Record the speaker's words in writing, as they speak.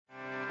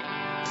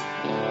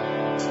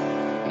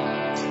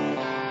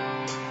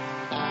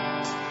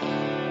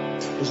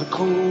There's a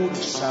code of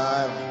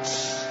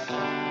silence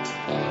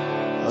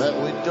that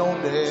we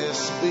don't dare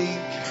speak.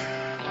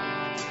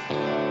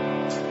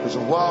 There's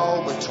a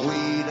wall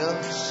between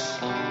us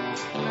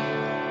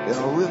and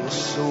a river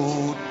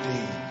so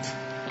deep.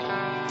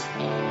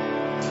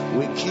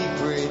 We keep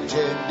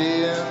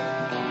pretending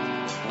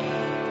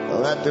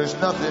that there's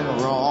nothing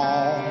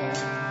wrong.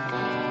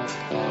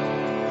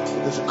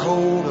 There's a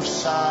code of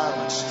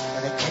silence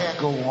and it can't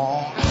go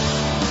on.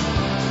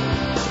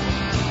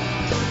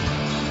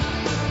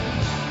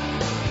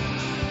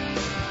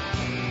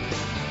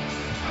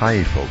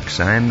 Hi folks,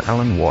 I'm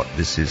Alan Watt.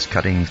 This is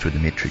Cutting Through the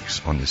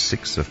Matrix on the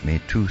 6th of May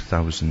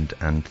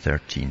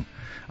 2013.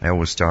 I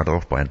always start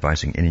off by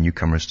advising any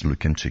newcomers to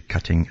look into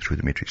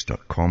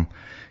cuttingthroughthematrix.com.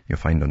 You'll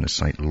find on the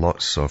site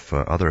lots of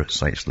other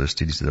sites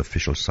listed. These are the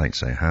official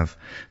sites I have.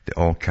 They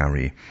all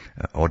carry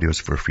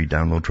audios for free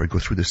download where I go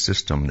through the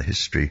system, the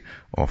history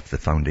of the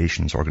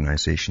foundations,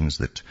 organizations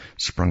that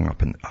sprung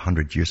up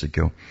 100 years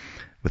ago,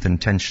 with the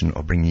intention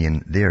of bringing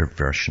in their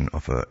version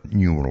of a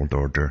new world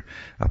order,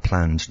 a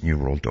planned new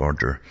world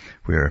order,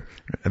 where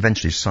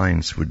eventually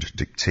science would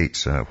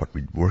dictate what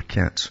we'd work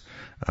at,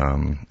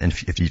 and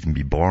if you'd even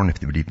be born, if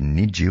they would even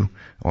need you,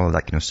 all of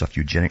that kind of stuff.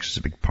 Eugenics is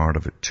a big part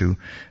of it too.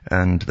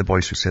 And the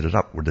boys who set it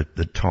up were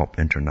the top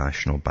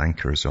international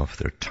bankers of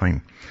their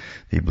time.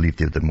 They believed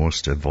they were the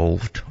most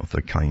evolved of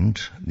their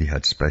kind. They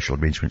had special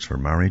arrangements for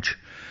marriage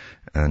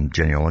and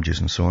genealogies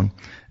and so on,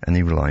 and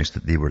they realized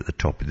that they were at the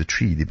top of the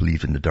tree. They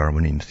believed in the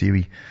Darwinian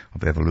theory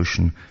of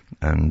evolution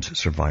and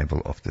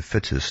survival of the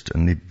fittest,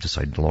 and they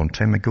decided a long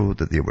time ago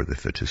that they were the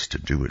fittest to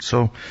do it.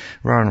 So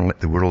rather than let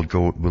the world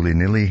go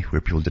willy-nilly,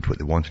 where people did what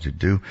they wanted to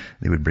do,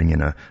 they would bring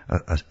in a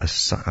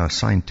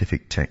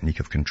scientific technique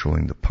of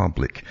controlling the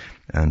public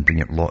and bring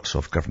in lots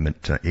of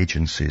government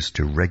agencies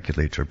to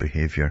regulate our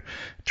behavior,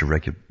 to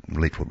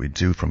regulate what we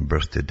do from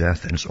birth to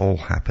death, and it's all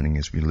happening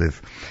as we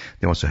live.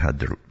 They also had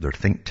their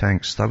think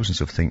tanks,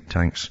 thousands of think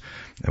tanks,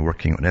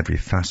 working on every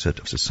facet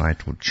of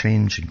societal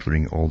change,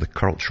 including all the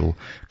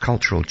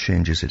cultural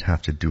changes they'd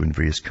have to do in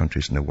various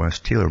countries in the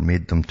West,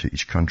 tailor-made them to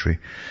each country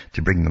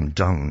to bring them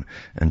down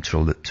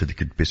until they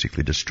could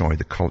basically destroy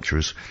the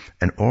cultures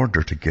in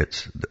order to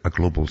get a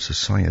global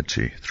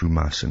society through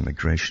mass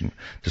immigration,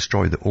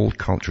 destroy the old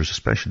cultures,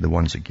 especially the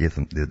ones that gave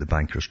them the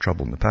bankers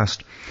trouble in the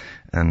past,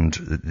 and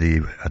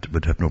they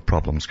would have no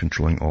problems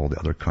controlling all the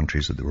other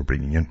countries that they were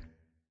bringing in.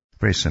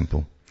 Very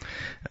simple.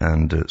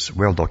 And it's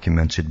well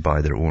documented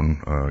by their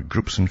own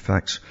groups, in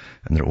fact,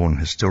 and their own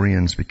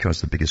historians, because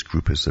the biggest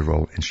group is the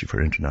Royal Institute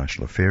for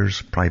International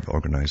Affairs, private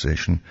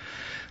organization,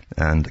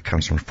 and it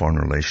comes from foreign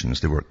relations.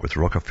 They work with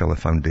Rockefeller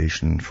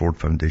Foundation, Ford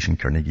Foundation,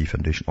 Carnegie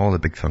Foundation, all the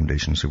big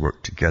foundations who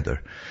work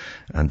together.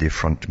 And they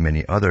front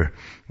many other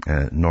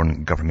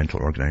non-governmental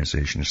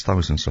organizations,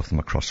 thousands of them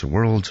across the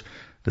world.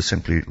 They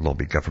simply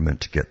lobby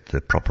government to get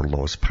the proper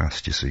laws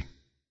passed, you see.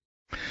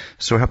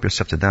 So help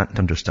yourself to that and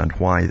understand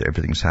why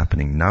everything's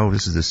happening now.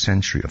 This is the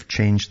century of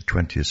change, the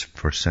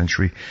 21st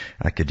century.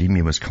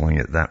 Academia was calling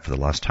it that for the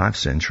last half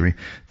century,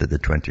 that the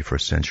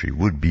 21st century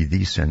would be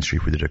the century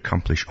where they'd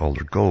accomplish all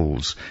their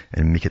goals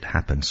and make it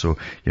happen. So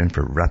you're in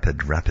for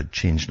rapid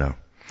change now.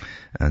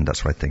 And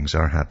that's why things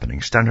are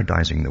happening.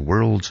 Standardizing the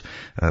world,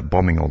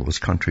 bombing all those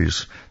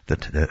countries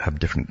that have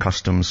different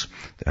customs,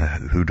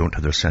 who don't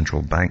have their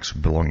central banks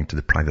belonging to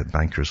the private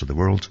bankers of the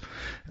world,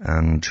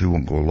 and who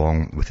won't go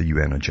along with the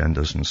UN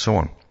agendas and so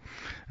on.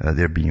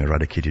 They're being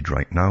eradicated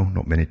right now,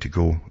 not many to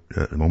go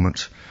at the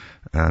moment.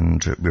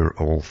 And we're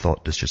all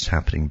thought this just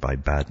happening by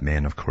bad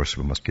men, of course,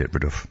 we must get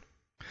rid of.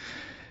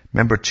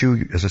 Remember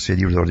too, as I said,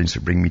 you're the audience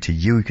that bring me to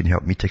you. You can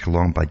help me take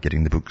along by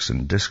getting the books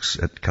and discs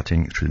at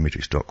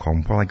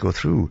cuttingthroughthematrix.com while I go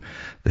through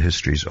the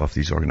histories of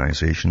these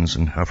organizations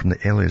and how from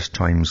the earliest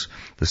times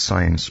the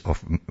science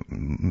of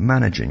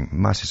managing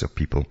masses of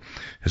people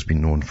has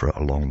been known for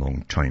a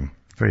long time.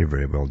 Very,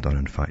 very well done,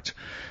 in fact,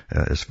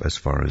 as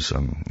far as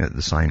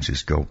the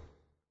sciences go.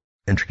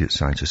 Intricate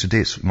sciences.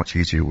 Today it's much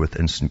easier with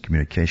instant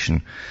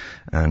communication,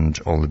 and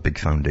all the big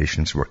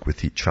foundations work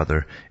with each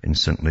other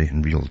instantly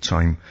in real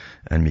time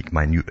and make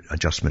minute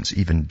adjustments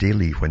even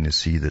daily when they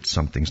see that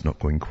something's not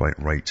going quite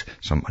right,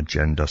 some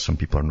agenda, some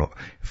people are not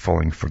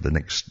falling for the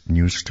next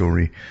news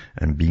story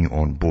and being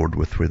on board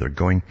with where they're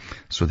going.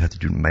 So they have to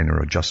do minor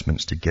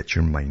adjustments to get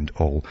your mind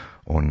all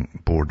on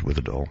board with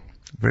it all.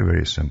 Very,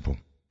 very simple.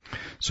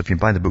 So if you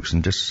buy the books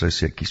and discs, as I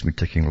say, it keeps me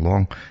ticking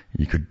along.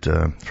 You could,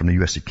 from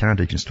the US to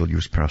Canada, you can still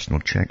use personal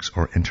checks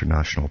or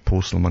international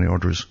postal money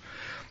orders,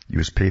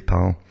 use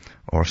PayPal,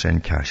 or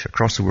send cash.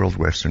 Across the world,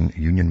 Western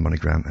Union,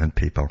 MoneyGram, and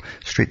PayPal.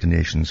 Straight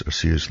donations are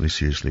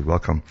seriously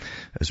welcome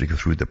as we go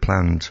through the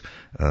planned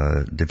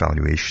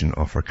devaluation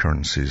of our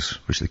currencies,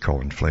 which they call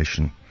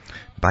inflation.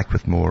 Back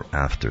with more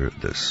after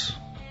this.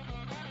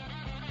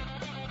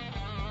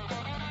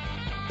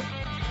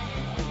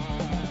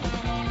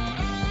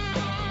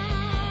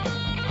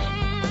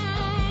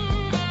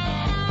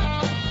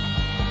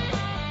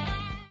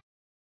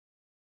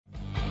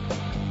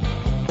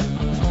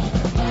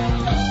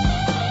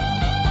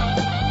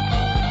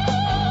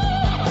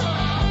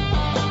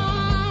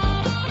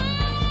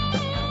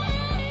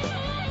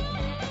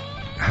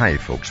 Hi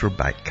folks, we're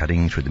back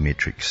cutting through the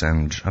matrix,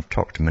 and I've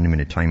talked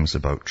many times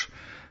about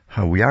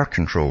how we are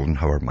controlled and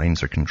how our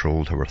minds are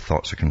controlled, how our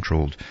thoughts are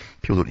controlled.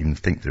 People don't even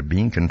think they're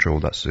being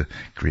controlled. That's a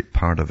great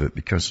part of it,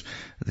 because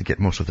they get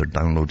most of their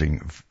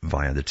downloading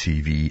via the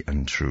TV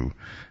and through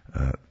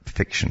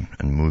fiction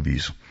and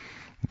movies,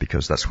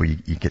 because that's where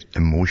you get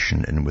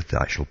emotion in with the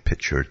actual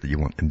picture that you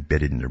want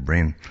embedded in their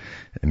brain,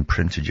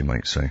 imprinted you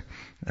might say.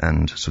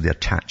 And so they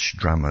attach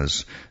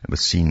dramas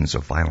with scenes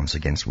of violence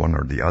against one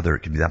or the other.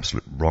 It can be the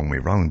absolute wrong way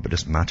round, but it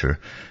doesn't matter.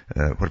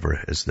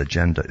 Whatever is the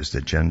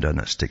agenda, and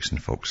it sticks in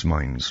folks'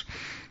 minds.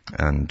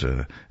 And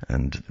do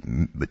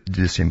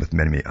the same with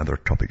many other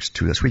topics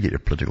too. That's where you get your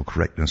political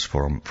correctness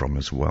from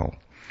as well,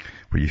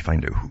 where you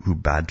find out who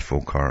bad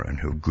folk are and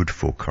who good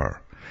folk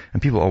are.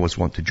 And people always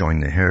want to join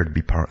the herd,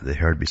 be part of the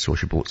herd, be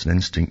sociable. It's an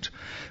instinct.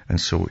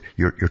 And so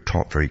you're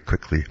taught very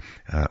quickly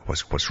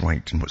what's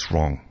right and what's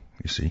wrong,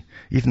 you see.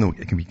 Even though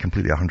it can be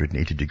completely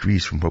 180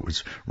 degrees from what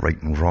was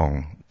right and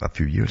wrong a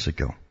few years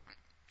ago,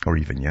 or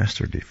even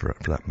yesterday for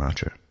that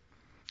matter.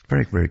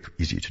 Very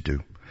easy to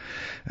do.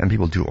 And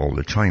people do it all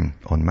the time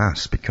en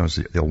masse, because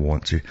they'll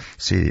want to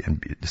say and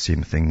be the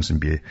same things and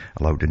be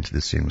allowed into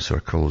the same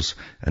circles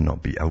and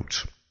not be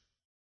out.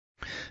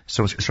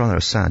 So it's rather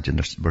sad.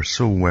 We're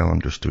so well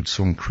understood,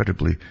 so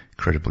incredibly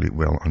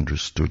well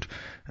understood.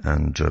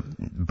 And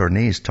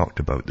Bernays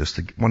talked about this.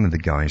 One of the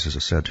guys, as I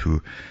said,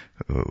 who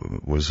he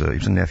was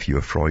a nephew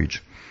of Freud,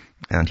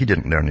 and he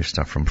didn't learn his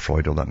stuff from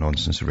Freud, all that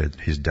nonsense. He read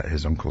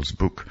his uncle's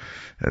book.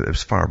 It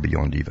was far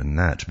beyond even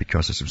that,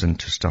 because this was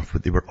into stuff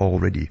that they were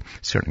already,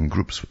 certain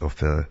groups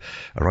of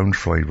around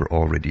Freud were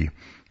already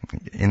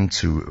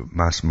into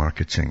mass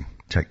marketing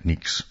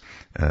techniques,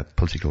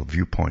 political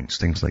viewpoints,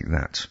 things like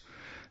that.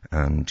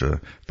 And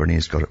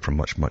Bernays got it from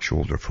much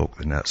older folk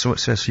than that. So it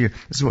says here,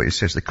 this is what it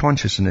says: the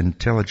conscious and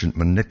intelligent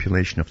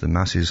manipulation of the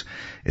masses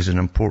is an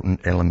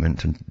important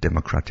element in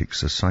democratic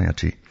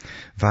society.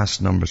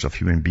 Vast numbers of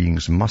human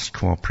beings must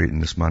cooperate in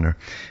this manner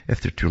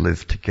if they're to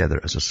live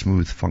together as a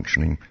smooth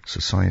functioning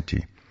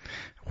society.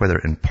 Whether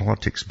in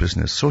politics,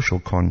 business, social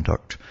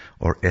conduct,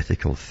 or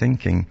ethical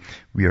thinking,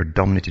 we are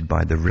dominated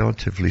by the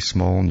relatively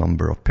small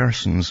number of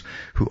persons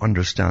who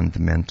understand the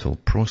mental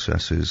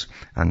processes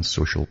and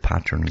social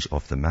patterns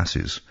of the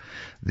masses.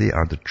 They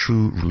are the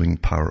true ruling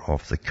power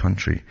of the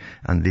country,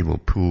 and they will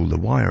pull the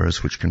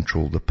wires which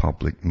control the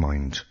public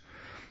mind.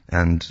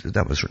 And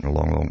that was written a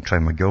long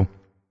time ago.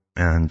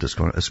 And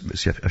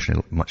it's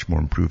actually much more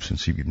improved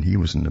since even he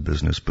was in the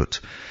business. But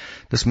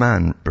this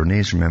man,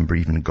 Bernays, remember,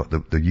 even got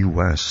the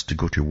US to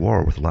go to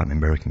war with a Latin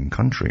American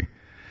country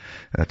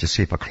to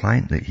save a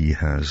client that he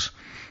has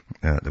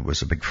that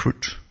was a big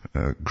fruit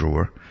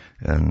grower,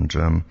 and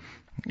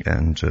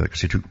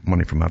because he took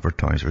money from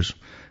advertisers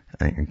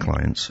and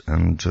clients,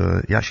 and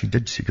he actually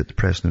did get the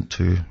president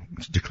to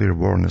declare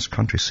war on this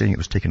country, saying it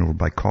was taken over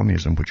by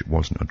communism, which it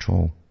wasn't at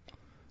all.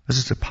 This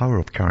is the power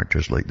of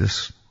characters like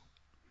this.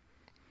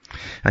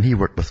 And he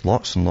worked with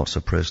lots and lots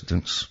of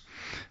presidents,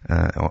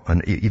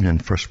 and even in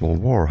the First World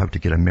War, how to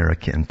get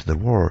America into the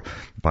war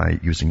by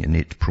using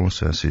innate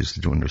processes.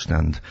 They don't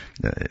understand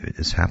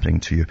it's happening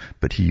to you,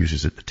 but he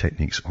uses the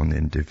techniques on the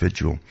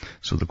individual,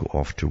 so they go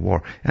off to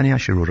war. And he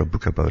actually wrote a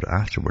book about it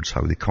afterwards,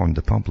 how they conned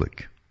the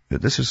public.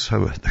 This is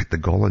how the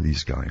gall of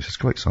these guys. It's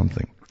quite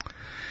something.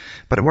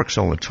 But it works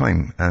all the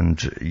time, and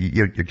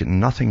you're getting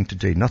nothing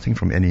today, nothing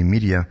from any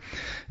media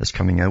is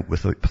coming out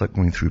without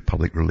going through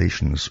public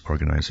relations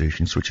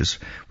organizations, which is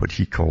what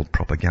he called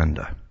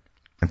propaganda.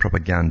 And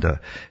propaganda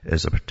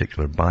is a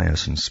particular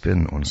bias and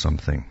spin on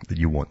something that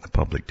you want the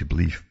public to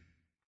believe.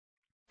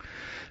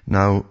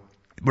 Now,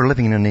 we're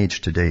living in an age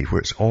today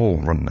where it's all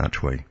run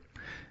that way.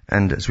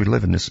 And as we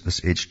live in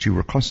this age too,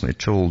 we're constantly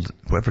told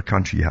whatever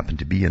country you happen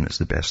to be in, it's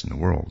the best in the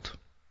world.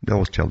 They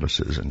always tell their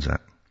citizens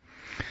that.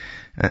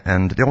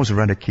 And they always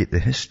eradicate the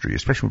history,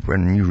 especially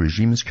when new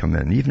regimes come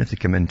in, even if they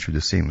come in through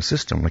the same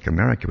system, like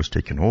America was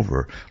taken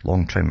over a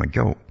long time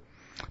ago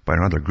by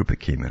another group that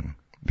came in,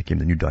 became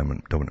the new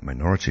dominant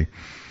minority.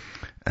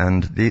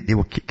 And they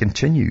will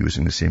continue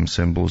using the same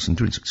symbols and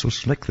doing it so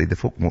slickly the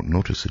folk won't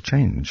notice the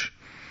change.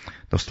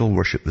 They'll still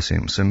worship the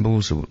same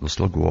symbols, they'll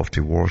still go off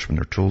to wars when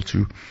they're told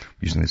to,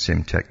 using the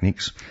same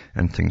techniques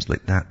and things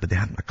like that, but they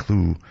hadn't a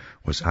clue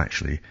what's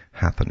actually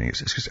happening.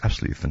 It's just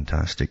absolutely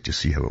fantastic to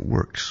see how it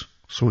works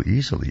so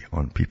easily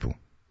on people.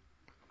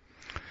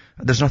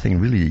 There's nothing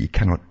really you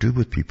cannot do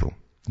with people.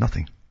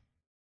 Nothing.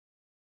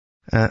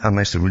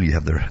 Unless they really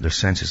have their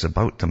senses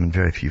about them, and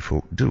very few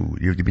folk do.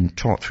 You've been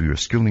taught through your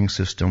schooling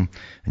system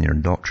and your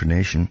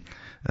indoctrination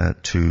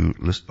to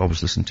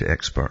always listen to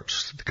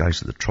experts, the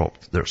guys at the top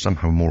that are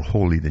somehow more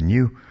holy than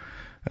you,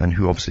 and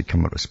who obviously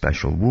come out of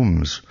special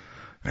wombs.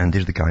 And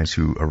they're the guys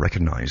who are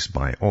recognized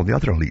by all the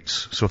other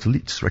elites. So if the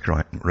elites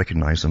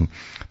recognize them,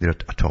 they're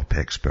a top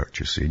expert,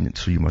 you see. And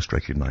so you must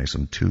recognize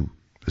them too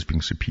as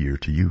being superior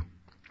to you.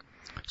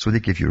 So they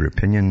give you your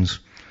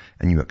opinions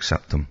and you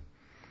accept them.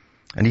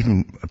 And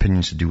even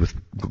opinions to do with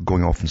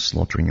going off and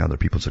slaughtering other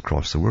peoples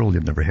across the world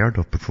you've never heard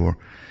of before.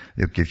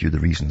 They'll give you the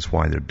reasons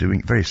why they're doing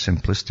it. Very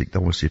simplistic. They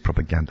always say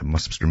propaganda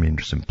must remain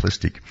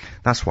simplistic.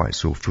 That's why it's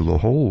so full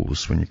of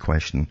holes when you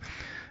question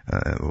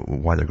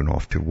why they're going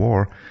off to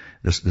war.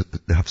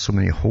 They have so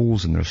many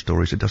holes in their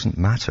stories. It doesn't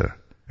matter.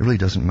 It really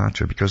doesn't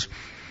matter because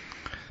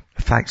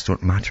facts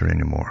don't matter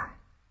anymore.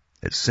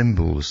 It's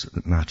symbols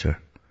that matter.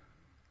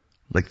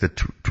 Like the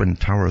Twin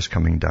Towers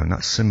coming down.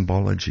 That's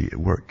symbology at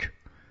work.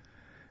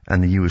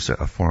 And they use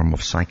a form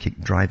of psychic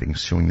driving,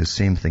 showing the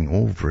same thing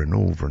over and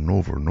over and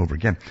over and over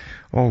again.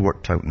 All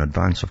worked out in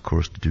advance, of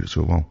course, to do it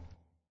so well.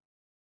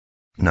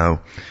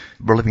 Now,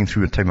 we're living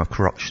through a time of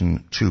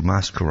corruption, too,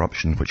 mass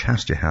corruption, which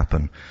has to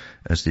happen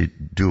as they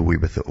do away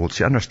with the old.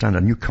 See, understand,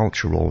 a new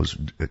culture will always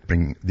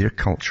bring their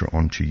culture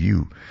onto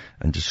you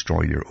and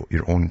destroy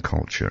your own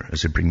culture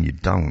as they bring you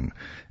down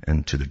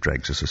into the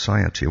dregs of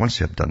society. Once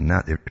they have done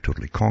that, they're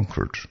totally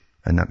conquered,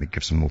 and that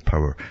gives them more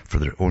power for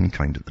their own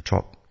kind at the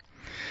top.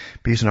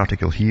 Here's an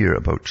article here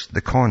about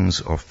the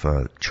cons of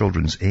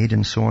children's aid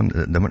and so on,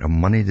 the amount of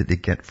money that they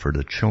get for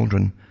the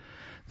children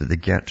that they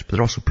get, but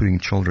they're also putting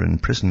children in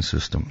prison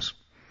systems.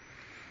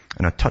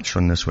 And I touched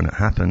on this when it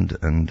happened,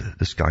 and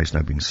this guy's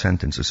now been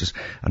sentenced. This is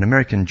an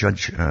American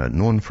judge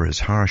known for his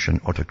harsh and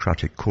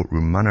autocratic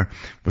courtroom manner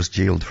was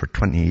jailed for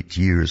 28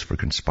 years for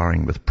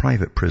conspiring with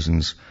private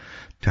prisons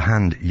to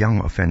hand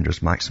young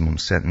offenders maximum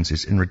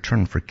sentences in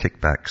return for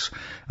kickbacks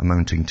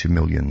amounting to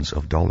millions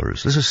of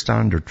dollars. This is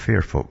standard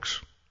fare,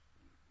 folks.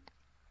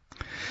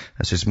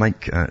 It says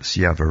Mike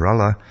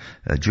Ciavarella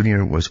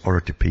Jr. was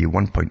ordered to pay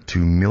 $1.2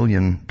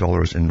 million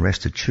in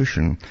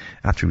restitution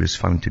after he was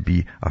found to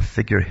be a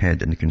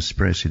figurehead in a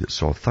conspiracy that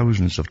saw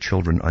thousands of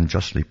children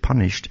unjustly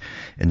punished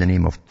in the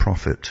name of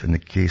profit in the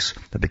case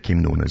that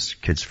became known as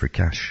Kids for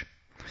Cash.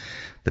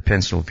 The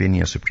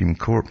Pennsylvania Supreme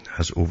Court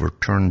has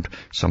overturned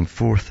some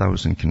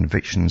 4,000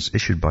 convictions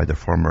issued by the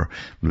former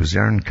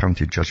Luzerne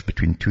County judge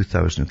between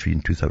 2003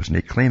 and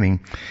 2008, claiming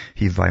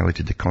he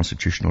violated the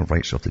constitutional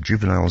rights of the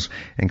juveniles,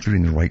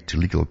 including the right to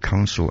legal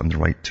counsel and the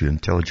right to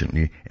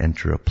intelligently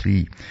enter a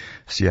plea.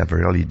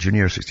 Ciavarelli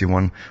Jr.,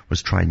 61,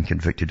 was tried and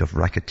convicted of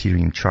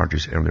racketeering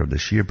charges earlier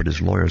this year, but his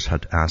lawyers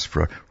had asked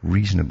for a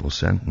reasonable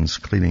sentence,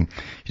 claiming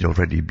he'd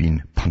already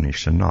been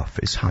punished enough.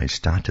 It's high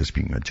status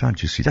being a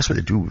judge, you see. That's what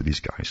they do with these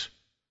guys.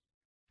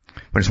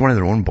 When it's one of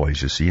their own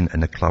boys, you see, in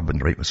the club and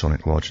the right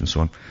Masonic Lodge and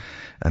so on,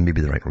 and maybe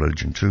the right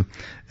religion too,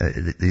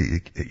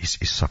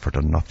 he's suffered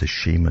enough. The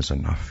shame is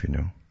enough, you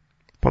know.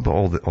 What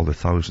about all the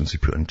thousands he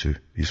put into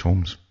these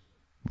homes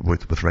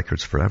with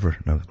records forever,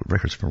 now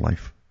records for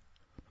life?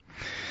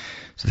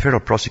 So the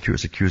federal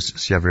prosecutors accused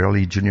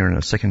Ciavarelli Jr. and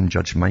a second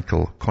judge,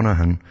 Michael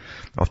Conahan,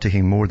 of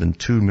taking more than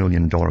 $2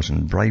 million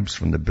in bribes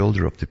from the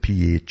builder of the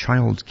PA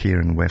Child Care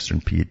and Western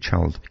PA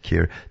Child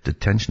Care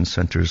detention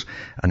centers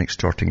and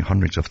extorting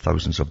hundreds of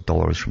thousands of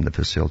dollars from the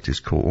facility's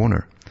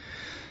co-owner.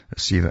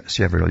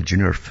 Ciavarelli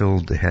Jr.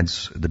 filled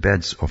the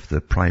beds of the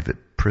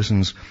private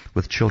prisons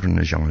with children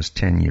as young as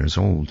 10 years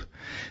old,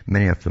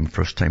 many of them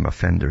first-time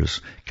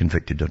offenders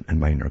convicted in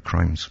minor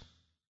crimes.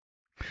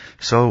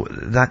 So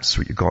that's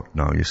what you got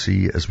now, you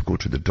see, as we go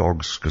to the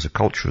dogs, because the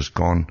culture is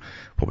gone,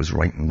 what was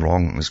right and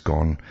wrong is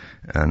gone,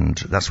 and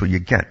that's what you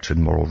get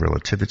in moral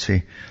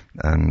relativity,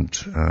 and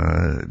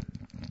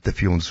the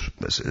fields,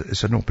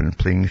 it's an open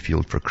playing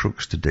field for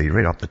crooks today,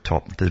 right up the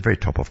top, the very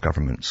top of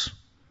governments.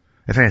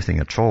 If anything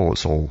at all,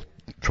 it's all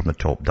from the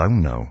top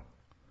down now.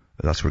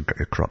 That's where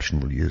corruption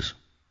really is.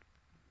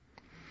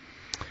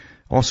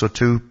 Also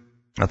too,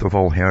 as we've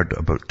all heard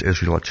about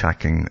Israel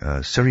attacking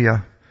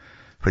Syria,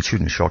 which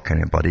shouldn't shock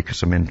anybody,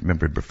 because I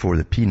remember before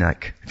the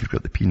PNAC, if you've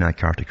got the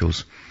PNAC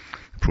articles,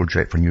 the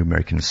Project for New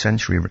American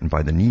Century, written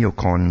by the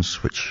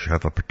neocons, which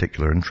have a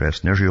particular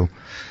interest in Israel,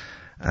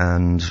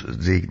 and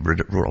they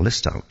wrote a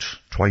list out,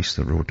 twice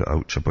they wrote it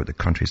out, about the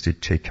countries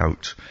they'd take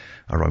out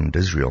around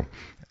Israel.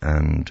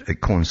 And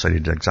it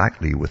coincided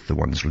exactly with the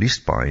ones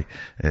released by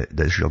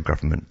the Israel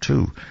government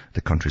too,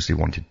 the countries they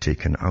wanted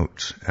taken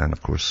out. And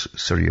of course,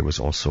 Syria was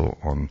also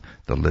on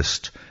the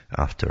list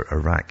after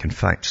Iraq. In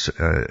fact,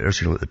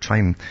 Israel at the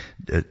time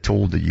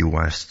told the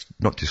US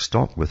not to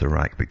stop with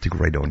Iraq, but to go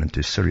right on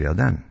into Syria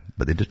then.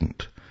 But they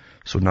didn't.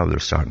 So now they're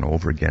starting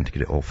over again to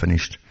get it all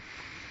finished.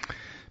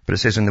 But it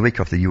says, in the wake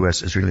of the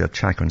US-Israeli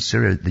attack on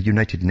Syria, the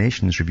United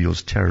Nations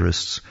reveals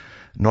terrorists,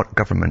 not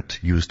government,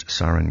 used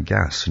sarin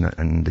gas,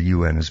 and the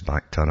UN has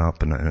backed that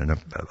up, and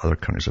other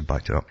countries have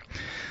backed it up.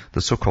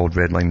 The so-called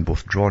red line,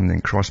 both drawn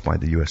and crossed by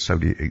the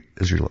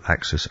US-Saudi-Israel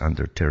axis and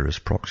their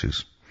terrorist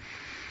proxies.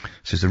 It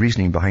says the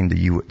reasoning behind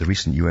the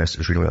recent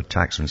US-Israeli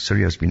attacks on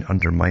Syria has been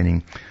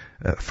undermining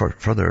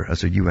further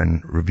as the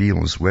UN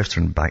reveals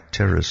Western-backed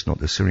terrorists, not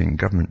the Syrian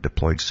government,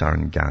 deployed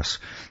sarin gas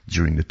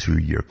during the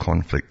 2-year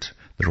conflict,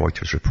 the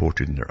Reuters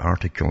reported in their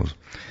articles.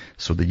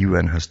 So the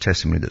UN has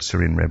testimony that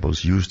Syrian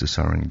rebels used the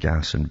sarin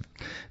gas, and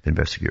the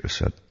investigators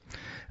said.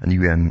 And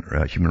UN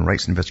human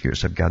rights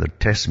investigators have gathered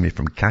testimony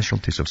from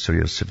casualties of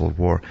Syria's civil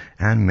war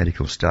and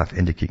medical staff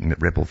indicating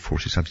that rebel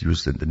forces have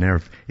used the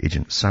nerve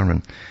agent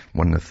sarin,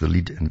 one of the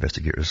lead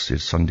investigators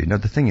said Sunday. Now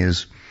the thing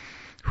is,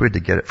 Where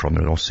did they get it from?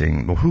 They're all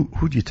saying, well,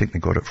 who do you think they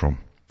got it from?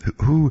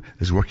 Who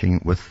is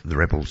working with the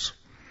rebels?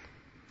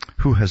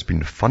 Who has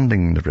been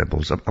funding the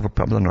rebels? I've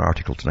put an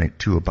article tonight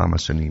too, Obama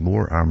sending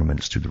more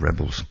armaments to the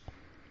rebels.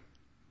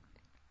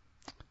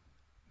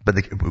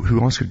 But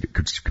who else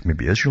could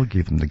maybe Israel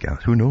gave them the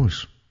gas? Who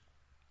knows?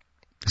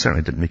 They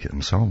certainly didn't make it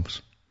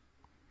themselves.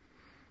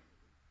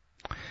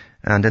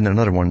 And then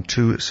another one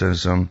too, it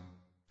says,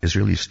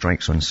 Israeli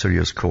strikes on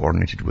Syria is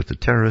coordinated with the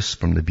terrorists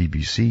from the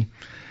BBC.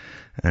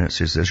 And it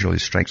says the Israeli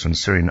strikes on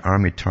Syrian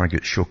army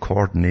targets show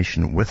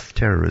coordination with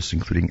terrorists,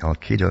 including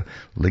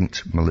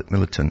Al-Qaeda-linked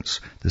militants,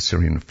 the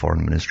Syrian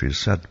Foreign Ministry has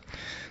said.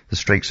 The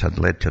strikes had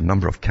led to a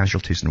number of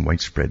casualties and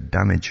widespread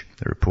damage,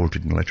 they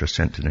reported in a letter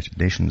sent to the United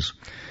Nations.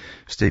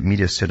 State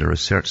media said a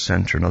research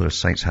centre and other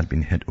sites had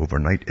been hit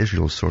overnight.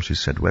 Israel's sources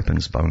said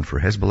weapons bound for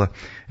Hezbollah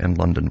in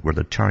London were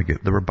the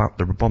target. They were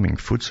bombing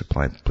food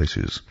supply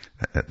places.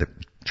 They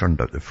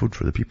turned out the food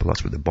for the people.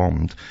 That's what they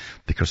bombed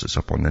because it's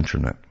up on the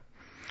internet.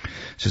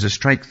 It says a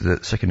strike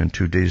the second in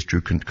 2 days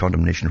drew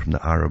condemnation from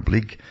the Arab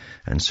League,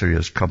 and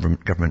Syria's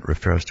government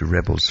refers to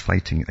rebels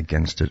fighting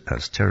against it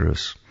as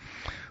terrorists.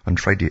 On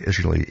Friday,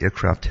 Israeli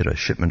aircraft hit a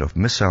shipment of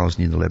missiles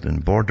near the Lebanon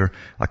border,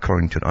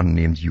 according to an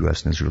unnamed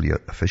US and Israeli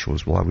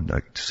officials. Well, I wouldn't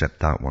accept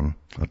that one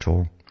at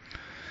all.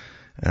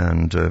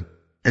 And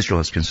Israel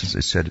has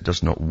consistently said it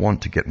does not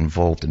want to get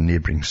involved in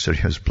neighbouring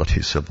Syria's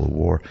bloody civil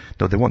war.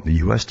 No, they want the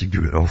US to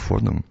do it all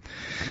for them.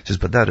 It says,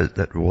 but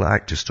that will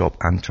act to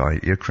stop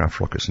anti-aircraft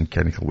rockets and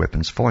chemical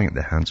weapons falling at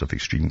the hands of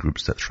extreme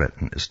groups that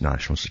threaten its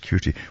national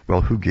security.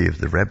 Well, who gave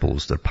the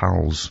rebels, their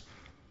pals,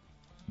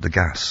 the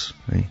gas?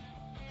 Eh?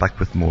 Back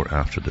with more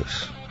after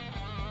this.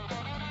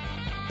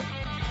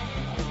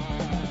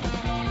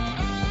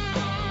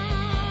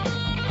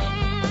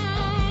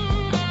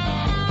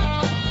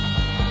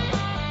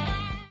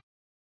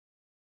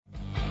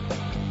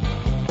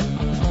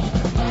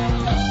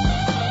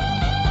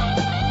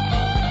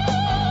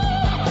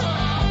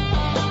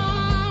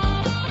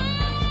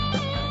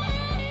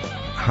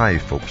 Hi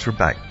folks, we're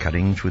back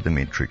cutting through the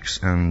matrix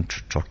and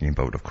talking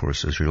about, of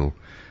course, Israel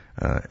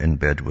in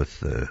bed with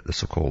the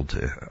so-called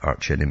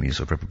arch enemies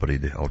of everybody,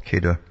 the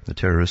Al-Qaeda, the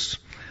terrorists.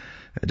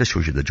 It just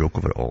shows you the joke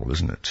of it all,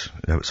 isn't it?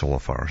 How it's all a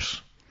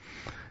farce.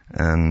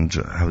 And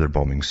how they're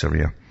bombing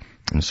Syria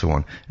and so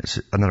on. It's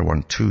another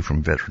one too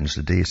from Veterans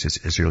Today. It says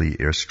Israeli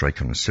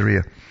airstrike on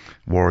Syria.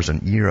 War is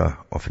an era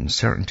of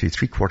uncertainty.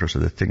 3/4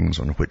 of the things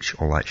on which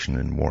all action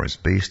in war is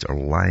based are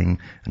lying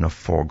in a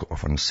fog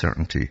of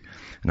uncertainty.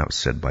 And that was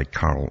said by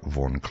Karl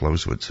von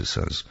Clausewitz, it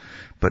says.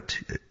 But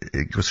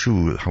it goes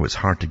through how it's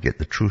hard to get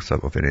the truth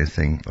out of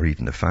anything, or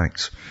even the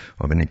facts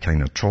of any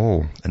kind at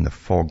all, in the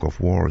fog of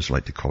war, as I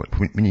like to call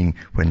it. Meaning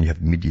when you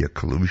have media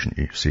collusion,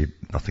 you say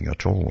nothing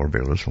at all, or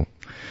very little.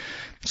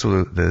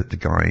 So the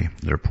guy,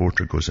 the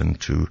reporter, goes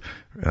into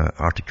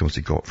articles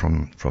he got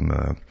from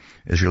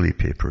Israeli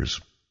papers,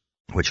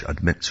 which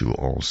admit to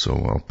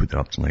also. I'll put that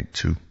up tonight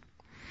too.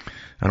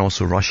 And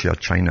also Russia,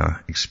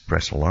 China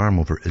express alarm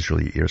over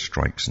Israeli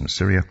airstrikes in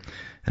Syria,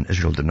 and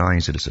Israel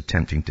denies it is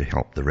attempting to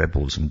help the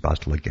rebels in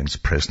battle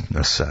against President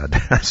Assad.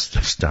 That's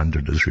the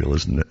standard Israel,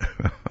 isn't it?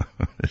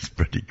 It's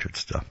pretty good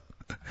stuff.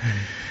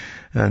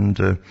 And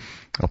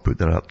I'll put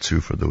that up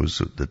too for those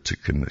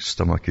that can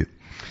stomach it.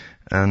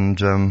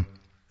 And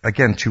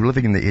again, too,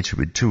 living in the age of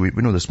it too, we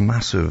know there's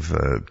massive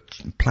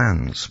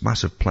plans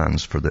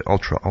for the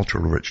ultra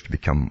rich to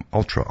become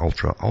ultra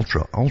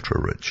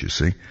rich, you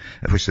see,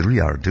 which they really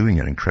are doing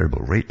at an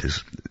incredible rate.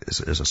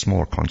 Is a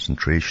smaller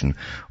concentration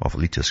of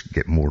elitists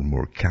get more and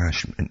more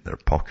cash in their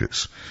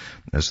pockets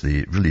as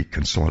they really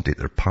consolidate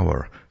their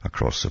power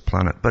across the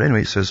planet. But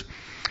anyway, it says,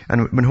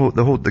 and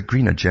the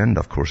green agenda,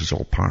 of course, is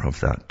all part of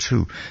that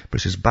too. But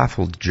it says,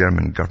 baffled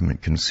German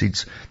government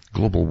concedes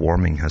global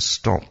warming has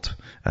stopped,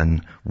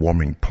 and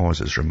warming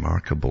pause is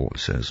remarkable, it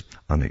says,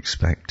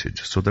 unexpected.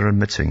 So they're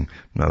admitting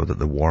now that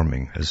the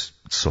warming has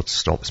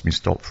stopped. It's been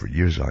stopped for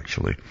years,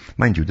 actually.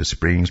 Mind you, the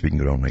spraying's been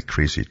going on like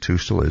crazy too,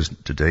 still is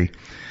today,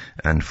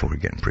 and folk are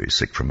getting pretty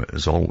sick from it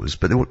as always.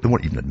 But they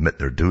won't even admit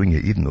they're doing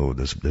it, even though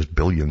there's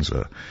billions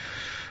of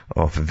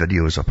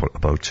videos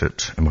about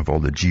it, and with all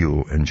the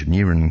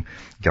geoengineering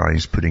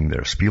guys putting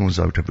their spiels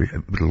out.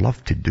 Would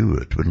love to do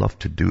it,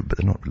 but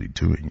they're not really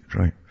doing it,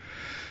 right?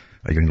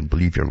 Are you going to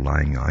believe your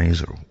lying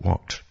eyes or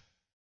what?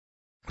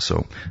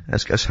 So,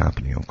 that's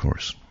happening, of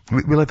course.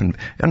 We're living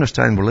at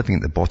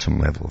the bottom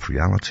level of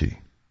reality.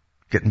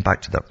 Getting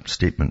back to that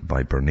statement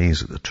by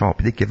Bernays at the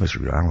top, they give us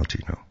reality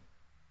now.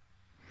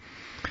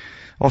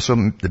 Also,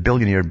 the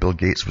billionaire Bill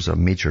Gates was a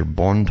major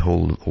bond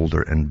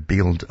holder and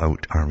bailed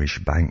out Irish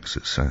banks,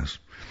 it says.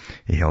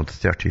 He held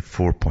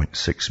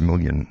 $34.6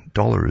 million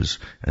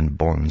in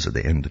bonds at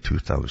the end of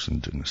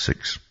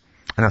 2006.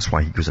 And that's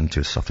why he goes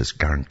into stuff that's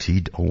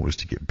guaranteed always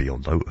to get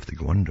bailed out if they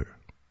go under.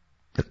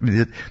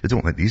 They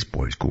don't let these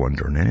boys go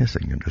under on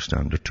anything, you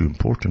understand? They're too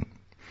important.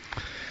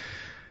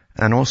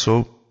 And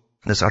also,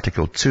 this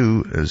article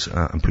too is,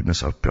 I'm putting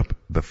this up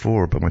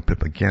before, but I'm going to put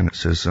it up again. It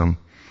says,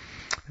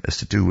 it's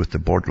to do with the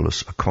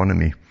borderless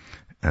economy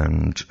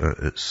And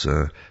it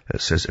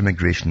says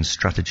Immigration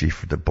Strategy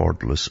for the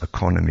Borderless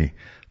Economy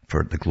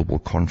for the Global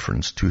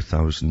Conference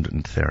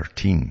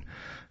 2013.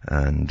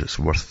 And it's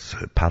worth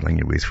paddling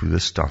your way through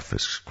this stuff.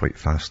 It's quite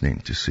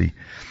fascinating to see. It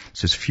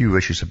says few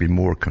issues have been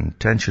more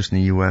contentious in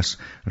the US,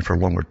 and for a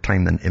longer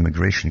time than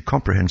immigration.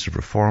 Comprehensive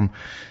reform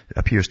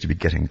appears to be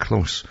getting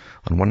close.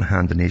 On one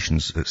hand, the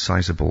nation's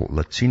sizable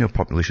Latino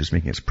population is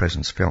making its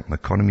presence felt in the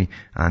economy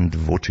and the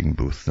voting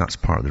booth. That's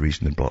part of the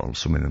reason they brought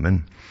so many of them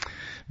in.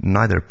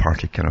 Neither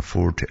party can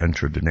afford to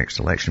enter the next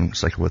election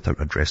cycle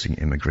without addressing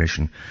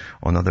immigration.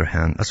 On the other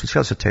hand, that's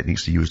the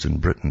techniques they used in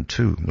Britain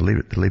too.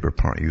 The Labour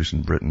Party used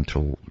in Britain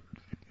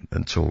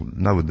until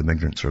now the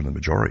migrants are the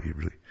majority,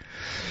 really.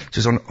 It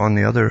says on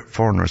the other,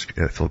 foreigners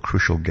fill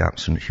crucial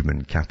gaps in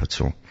human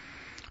capital.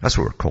 That's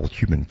what we're called,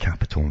 human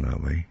capital now,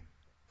 eh?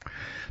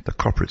 The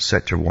corporate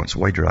sector wants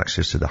wider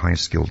access to the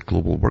high-skilled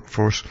global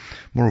workforce.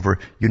 Moreover,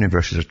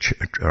 universities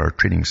are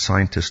training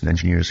scientists and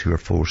engineers who are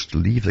forced to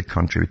leave the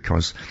country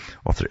because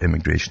of their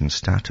immigration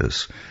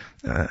status.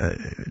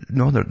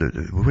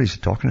 What is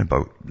he talking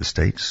about? The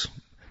States?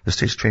 The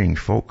States training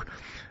folk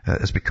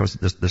is because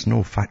there's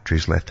no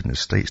factories left in the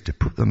States to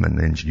put them in,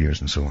 the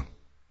engineers and so on.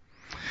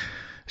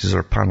 This is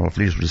our panel of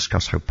leaders will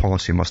discuss how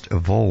policy must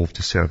evolve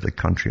to serve the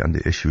country and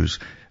the issues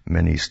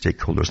many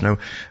stakeholders. Now,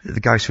 the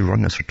guys who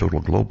run this are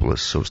total globalists,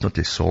 so it's not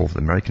to solve the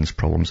Americans'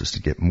 problems, it's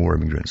to get more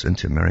immigrants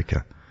into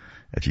America,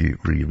 if you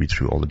really read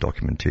through all the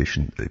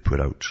documentation they put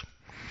out.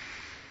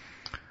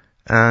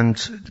 And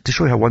to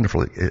show you how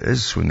wonderful it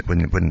is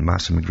when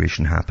mass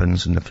immigration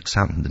happens, and if it's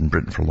happened in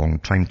Britain for a long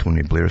time,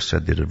 Tony Blair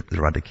said they'd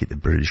eradicate the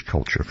British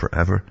culture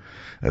forever.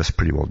 It's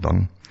pretty well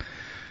done.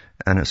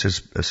 And it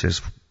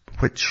says,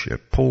 which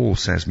poll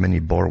says many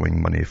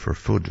borrowing money for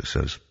food, it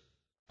says.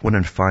 1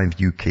 in 5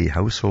 UK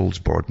households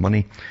borrowed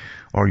money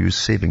or used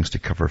savings to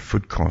cover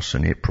food costs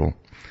in April,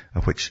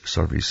 which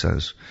survey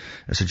says.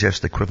 It suggests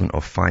the equivalent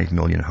of 5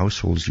 million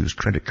households used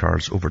credit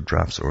cards,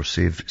 overdrafts or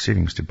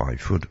savings to buy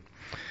food.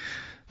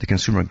 The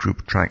consumer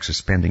group tracks the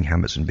spending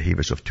habits and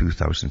behaviours of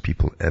 2,000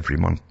 people every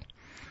month.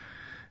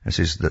 It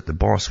says that the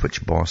boss,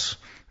 which boss,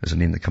 is the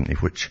name of the company,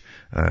 which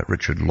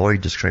Richard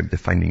Lloyd described the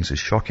findings as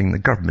shocking. The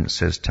government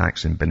says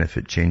tax and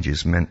benefit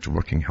changes meant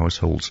working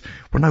households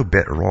were now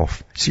better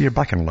off. See, you're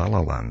back in La La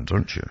Land,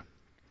 aren't you?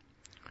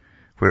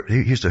 Where,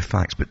 here's the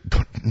facts, but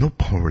no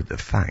bother with the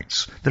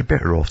facts. They're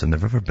better off than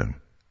they've ever been.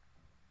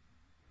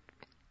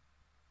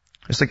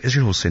 It's like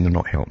Israel saying they're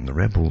not helping the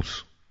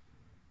rebels.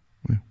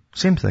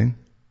 Same thing.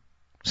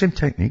 Same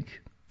technique.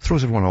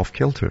 Throws everyone off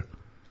kilter.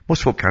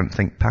 Most folk can't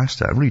think past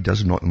that. It really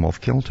does knock them off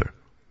kilter.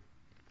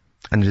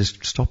 And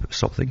just stop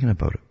thinking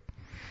about it.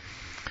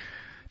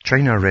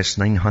 China arrests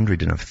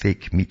 900 in a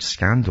fake meat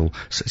scandal.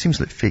 So it seems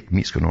like fake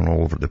meat's going on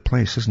all over the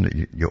place, isn't it?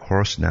 You got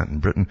horse and that in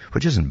Britain,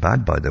 which isn't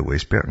bad, by the way.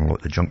 It's better than a lot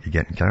of the junk you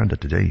get in Canada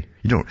today.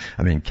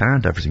 In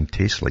Canada everything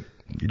tastes like,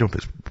 you don't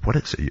know what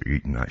it's that you're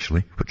eating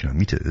actually, what kind of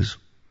meat it is.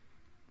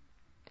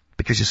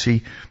 Because you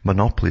see,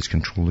 monopolies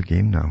control the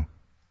game now.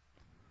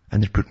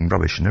 And they're putting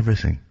rubbish in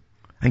everything.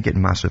 And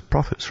getting massive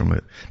profits from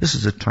it. This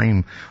is a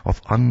time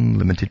of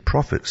unlimited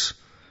profits.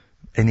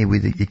 Any way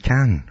that you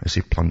can as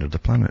they plunder the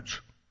planet.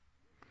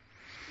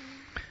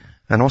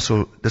 And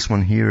also, this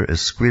one here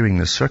is squaring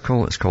the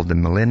circle. It's called the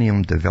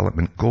Millennium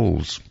Development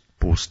Goals,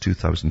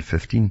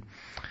 post-2015.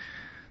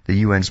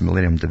 The UN's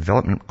Millennium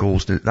Development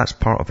Goals, that's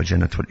part of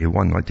Agenda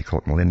 21, I like to call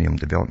it Millennium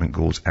Development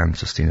Goals and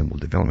Sustainable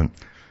Development,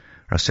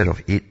 are a set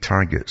of 8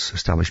 targets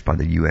established by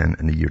the UN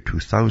in the year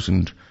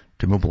 2000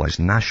 to mobilize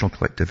national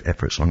collective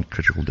efforts on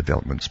critical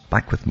developments.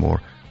 Back with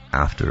more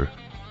after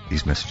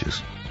these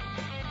messages.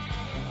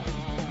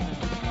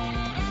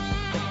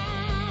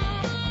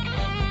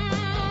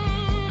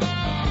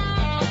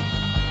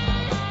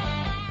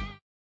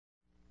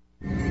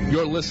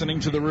 You're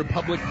listening to the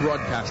Republic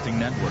Broadcasting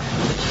Network.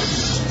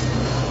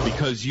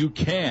 Because you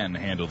can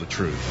handle the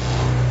truth.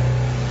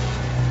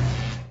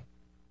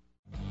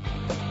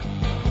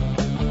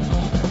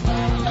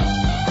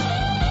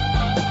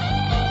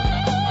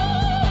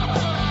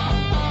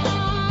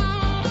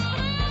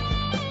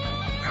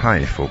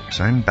 Hi folks,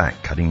 I'm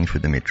back cutting through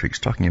the matrix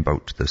talking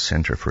about the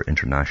Centre for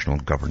International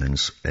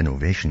Governance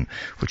Innovation,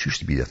 which used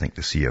to be, I think,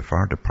 the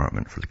CFR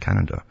department for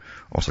Canada,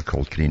 also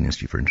called Canadian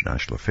Institute for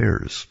International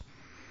Affairs.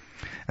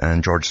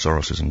 And George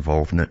Soros is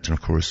involved in it, and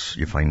of course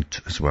you find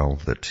as well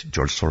that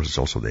George Soros is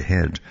also the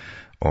head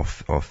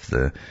of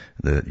the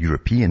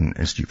European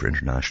Institute for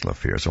International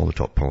Affairs. All the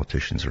top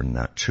politicians are in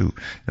that too.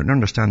 Now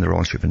understand the Royal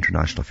Institute of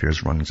International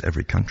Affairs runs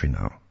every country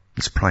now.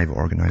 This private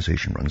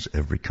organization runs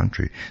every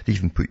country. They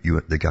even put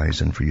the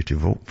guys in for you to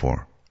vote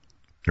for.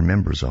 They're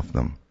members of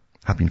them.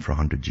 Have been for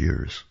 100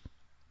 years.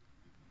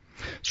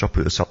 So I'll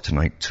put this up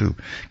tonight too,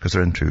 because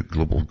they're into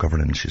global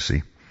governance, you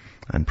see,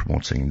 and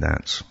promoting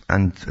that.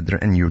 And they're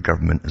in your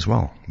government as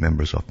well,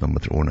 members of them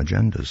with their own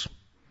agendas.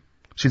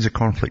 See, there's a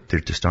conflict there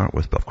to start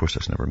with, but of course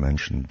that's never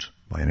mentioned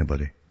by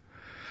anybody.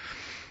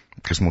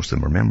 Because most of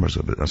them are members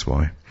of it, that's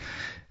why.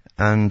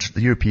 And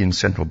the European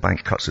Central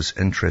Bank cuts its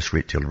interest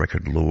rate to a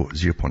record low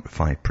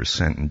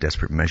 0.5% in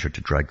desperate measure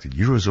to drag the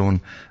Eurozone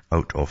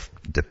out of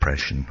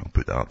depression. I'll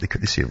put that up.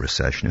 They say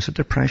recession. It's a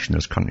depression.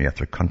 There's country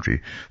after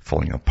country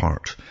falling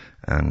apart.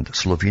 And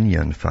Slovenia,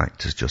 in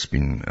fact, has just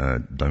been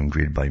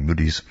downgraded by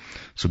Moody's.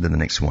 So then the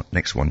next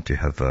one to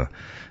have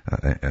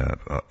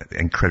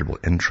incredible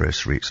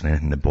interest rates and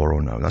anything to borrow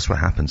now. That's what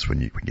happens when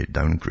you get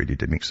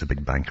downgraded. It makes the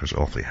big bankers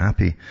awfully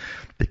happy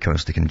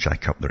because they can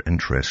jack up their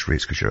interest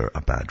rates because you're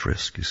a bad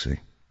risk, you see.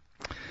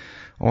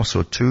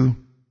 Also, too,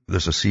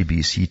 there's a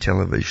CBC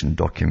television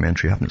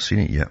documentary. I haven't seen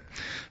it yet,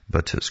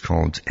 but it's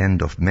called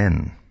End of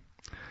Men.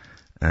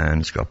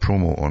 And it's got a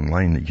promo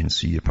online that you can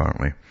see,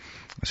 apparently.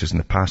 It says, in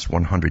the past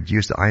 100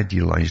 years, the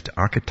idealized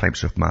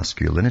archetypes of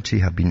masculinity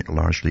have been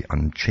largely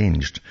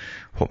unchanged.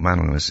 What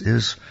manliness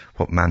is,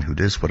 what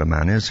manhood is, what a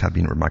man is, have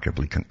been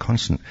remarkably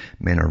constant.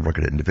 Men are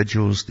rugged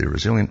individuals. They're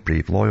resilient,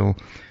 brave, loyal.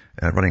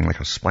 Running like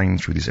a spine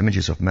through these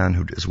images of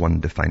manhood is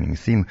one defining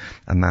theme.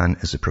 A man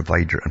is a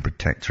provider and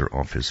protector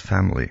of his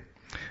family.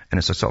 And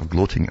it's a sort of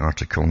gloating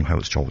article on how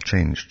it's all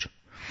changed.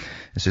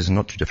 It says, in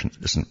not too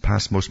distant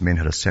past, most men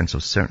had a sense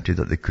of certainty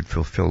that they could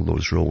fulfill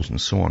those roles and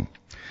so on.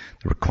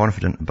 They were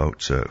confident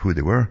about who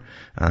they were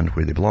and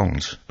where they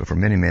belonged. But for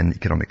many men, the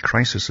economic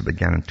crisis that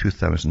began in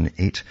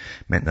 2008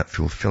 meant that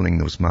fulfilling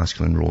those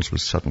masculine roles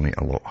was suddenly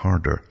a lot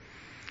harder.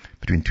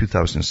 Between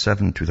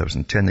 2007 and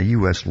 2010, the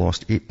US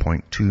lost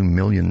 8.2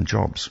 million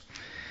jobs.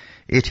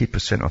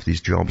 80% of these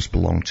jobs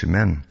belonged to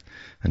men.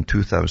 In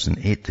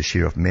 2008, the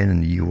share of men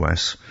in the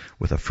US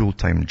with a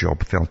full-time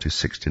job fell to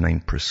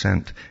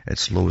 69%,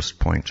 its lowest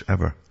point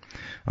ever.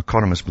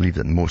 Economists believe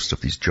that most of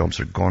these jobs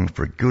are gone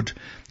for good,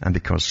 and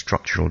because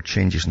structural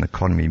changes in the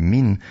economy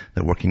mean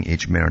that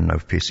working-age men are now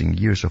facing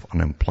years of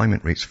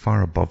unemployment rates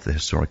far above the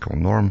historical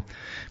norm.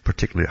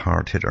 Particularly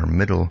hard-hit are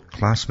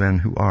middle-class men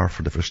who are,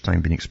 for the first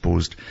time, being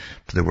exposed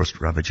to the worst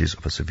ravages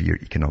of a severe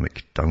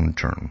economic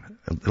downturn.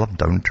 I love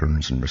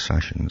downturns and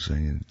recessions,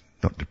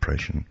 not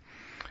depression.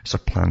 It's a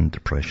planned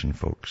depression,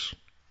 folks.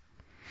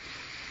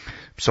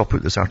 So I'll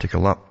put this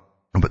article up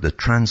about the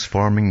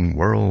transforming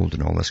world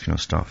and all this kind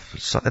of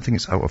stuff. I think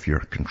it's out of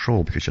your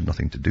control because you have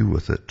nothing to do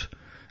with it.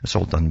 It's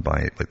all done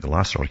by, like the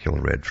last article I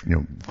read,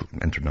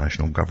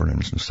 international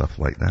governance and stuff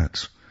like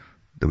that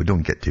we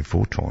don't get to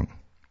vote on.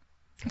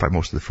 In fact,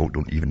 most of the folk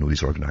don't even know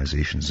these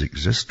organizations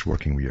exist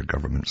working with your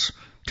governments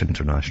to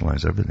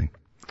internationalize everything.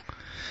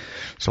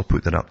 So I'll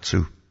put that up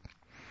too.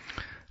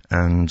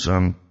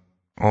 And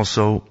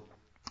also,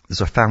 there's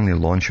a family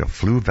launch of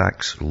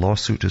Fluvax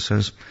lawsuit, it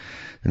says.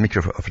 The maker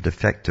of a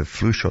defective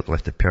flu shot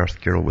left a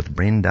Perth girl with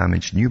brain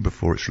damage, knew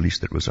before its release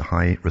that it was a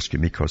high risk it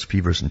may cause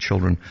fevers in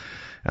children,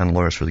 and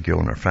lawyers for the girl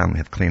and her family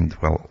have claimed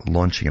while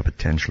launching a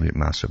potentially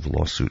massive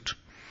lawsuit.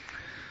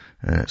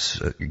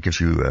 It gives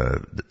you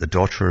the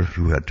daughter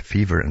who had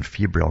fever and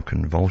febrile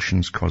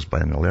convulsions caused by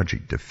an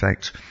allergic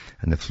defect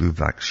in the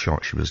Fluvax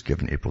shot she was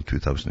given April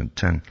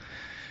 2010.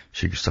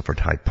 She suffered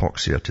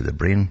hypoxia to the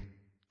brain,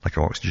 like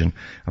oxygen,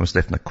 and was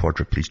left in a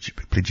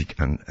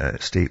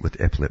quadriplegic state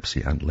with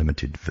epilepsy and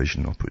limited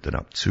vision. I'll put that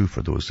up too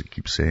for those that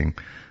keep saying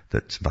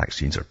that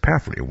vaccines are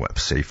perfectly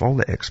safe. All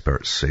the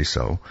experts say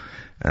so,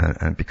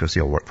 and because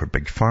they all work for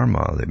Big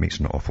Pharma, that makes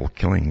an awful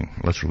killing,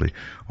 literally,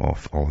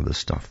 of all of this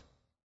stuff.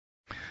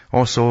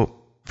 Also,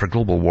 for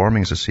global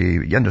warming, as I say,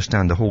 you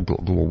understand the whole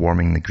global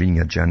warming, the green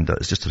agenda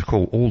is just a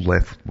whole old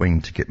left wing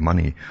to get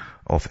money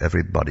off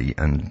everybody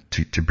and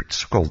to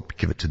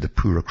give it to the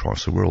poor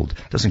across the world.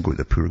 It doesn't go to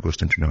the poor, it goes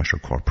to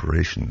international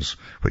corporations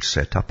which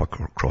set up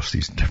across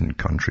these different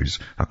countries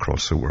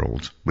across the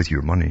world with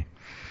your money.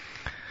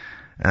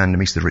 And it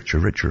makes the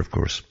richer, of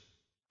course.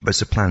 But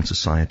it's a planned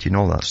society and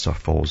all that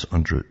stuff falls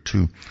under it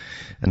too.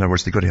 In other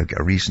words, they've got to get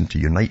a reason to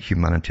unite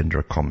humanity under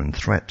a common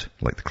threat,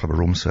 like the Club of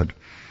Rome said.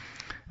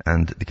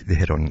 And they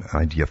hit on the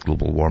idea of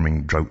global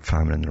warming, drought,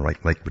 famine, and the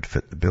right light would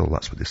fit the bill.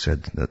 That's what they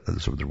said.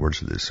 Those were the words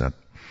that they said.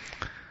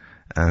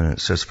 And it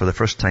says, for the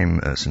first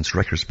time since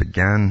records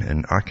began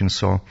in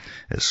Arkansas,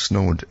 it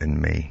snowed in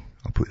May.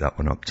 I'll put that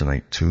one up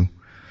tonight too,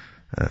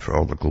 for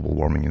all the global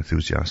warming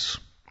enthusiasts.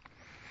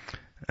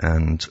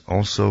 And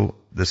also,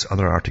 this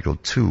other article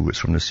too, it's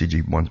from the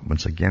CG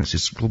once again. It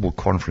says, Global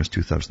Conference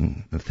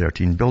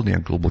 2013, Building a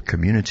Global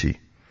Community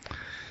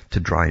to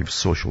Drive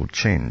Social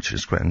Change.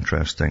 It's quite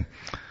interesting.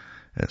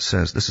 It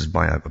says, this is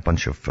by a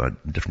bunch of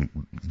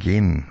different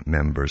game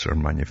members or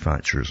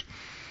manufacturers.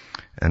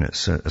 And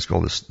it's got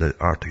all this,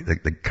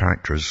 the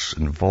characters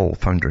involved,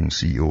 founder and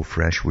CEO,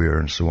 Freshware,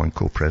 and so on,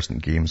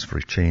 co-president Games for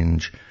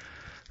Change,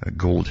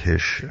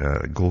 Goldhish,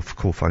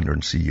 co-founder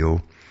and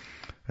CEO,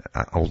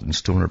 Alden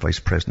Stoner, vice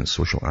president,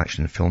 social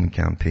action and film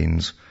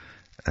campaigns,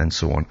 and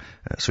so on.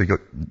 So you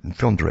got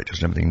film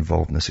directors and everything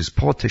involved in this. Is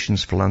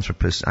politicians,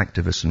 philanthropists,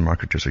 activists, and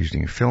marketers are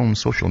using film,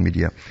 social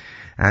media,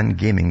 and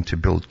gaming to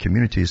build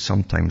communities,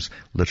 sometimes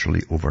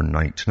literally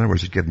overnight. In other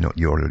words, they're giving out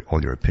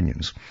all your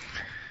opinions.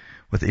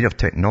 With the aid of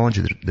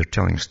technology, they're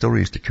telling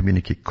stories to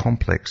communicate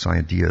complex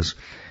ideas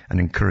and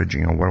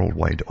encouraging a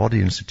worldwide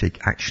audience to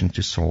take action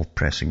to solve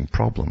pressing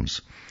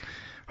problems.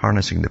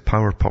 Harnessing the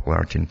power,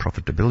 popularity and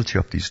profitability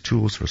of these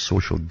tools for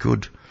social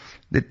good.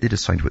 They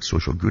decide what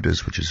social good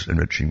is, which is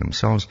enriching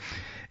themselves.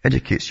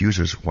 Educates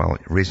users while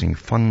raising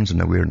funds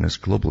and awareness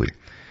globally.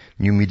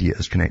 New media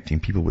is connecting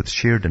people with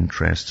shared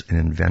interests in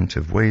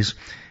inventive ways,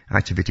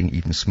 activating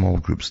even small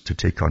groups to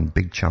take on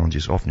big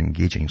challenges, often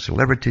engaging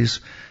celebrities.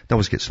 They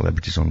always get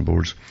celebrities on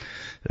boards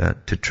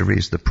to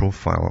raise the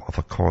profile of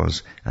a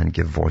cause and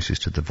give voices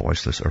to the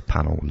voiceless. Our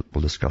panel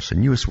will discuss the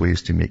newest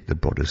ways to make the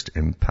broadest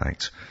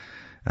impact.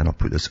 And I'll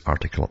put this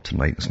article up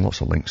tonight. There's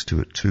lots of links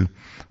to it too,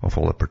 of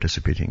all the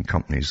participating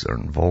companies that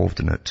are involved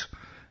in it.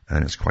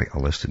 And it's quite a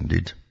list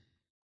indeed.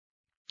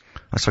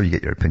 That's how you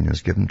get your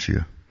opinions given to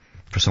you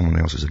for someone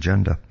else's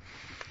agenda.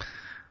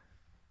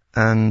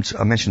 And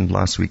I mentioned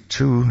last week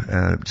too,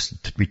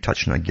 just to be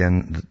touching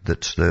again,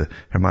 that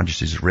Her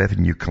Majesty's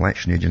Revenue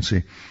Collection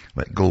Agency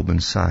let Goldman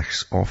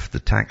Sachs off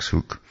the tax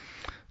hook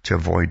to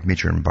avoid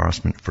major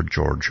embarrassment for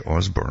George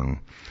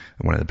Osborne,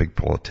 one of the big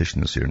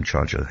politicians here in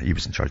charge of, he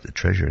was in charge of the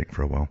Treasury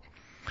for a while.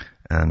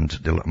 And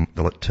they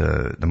let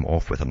them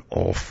off with an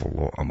awful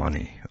lot of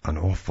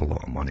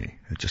money.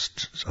 It's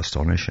just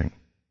astonishing.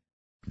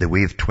 They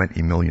waived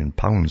 £20 million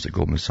that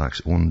Goldman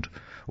Sachs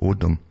owed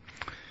them,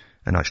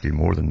 and actually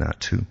more than that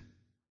too.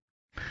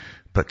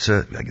 But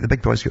the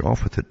big boys get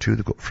off with it too.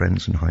 They've got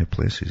friends in high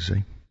places,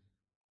 eh?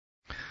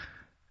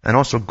 And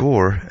also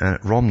Gore,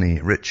 Romney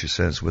rich, it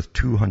says, with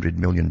 $200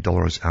 million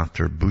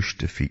after Bush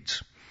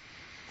defeat.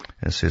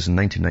 It says in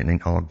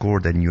 1999, Al Gore,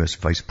 then U.S.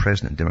 Vice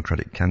President and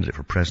Democratic candidate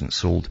for president,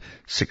 sold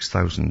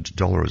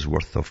 $6,000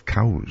 worth of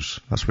cows.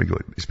 That's where he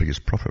got his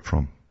biggest profit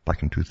from,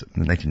 back in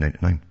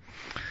 1999.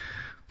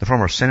 The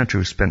former senator,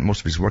 who spent most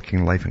of his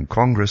working life in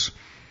Congress,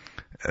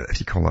 if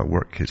you call that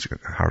work, he's got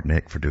a hard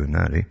neck for doing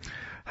that, eh?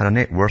 Had a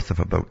net worth of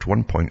about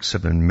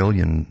 $1.7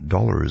 million,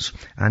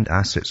 and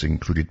assets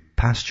included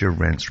pasture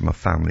rents from a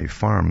family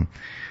farm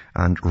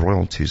and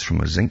royalties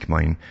from a zinc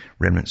mine,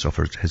 remnants of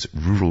his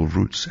rural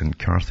roots in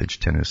Carthage,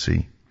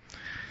 Tennessee.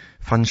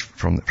 Funds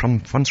from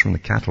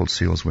the cattle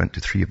sales went to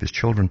 3 of his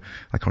children,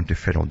 according to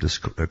federal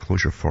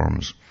disclosure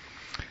forms.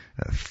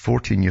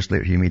 14 years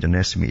later, he made an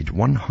estimated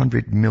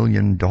 $100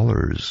 million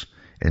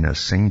in a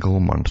single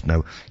month.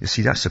 Now, you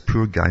see, that's a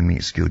poor guy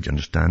makes good, you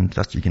understand?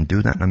 You can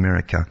do that in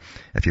America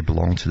if you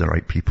belong to the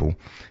right people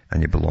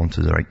and you belong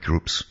to the right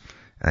groups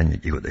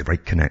and you got the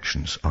right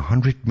connections.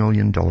 $100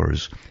 million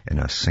in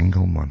a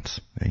single month,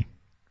 eh?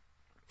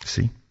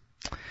 See?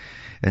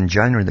 In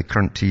January, the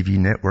current TV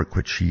network,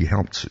 which he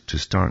helped to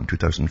start in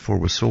 2004,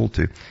 was sold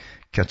to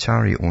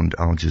Qatari-owned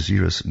Al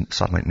Jazeera's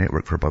satellite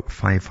network for about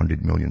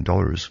 $500 million.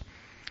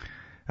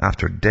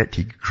 After debt,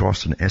 he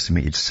crossed an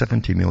estimated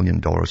 $70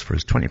 million for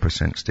his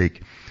 20%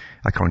 stake,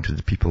 according to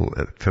the people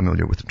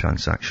familiar with the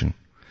transaction.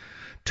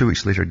 2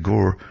 weeks later,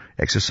 Gore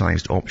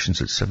exercised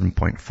options at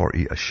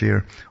 $7.40 a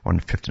share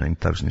on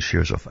 59,000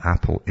 shares of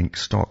Apple Inc.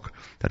 stock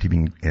that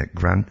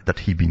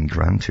he'd been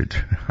granted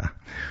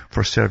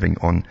for serving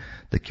on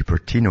the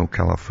Cupertino,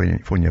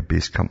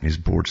 California-based company's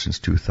board since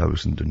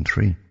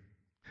 2003.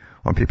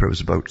 On paper, it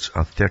was about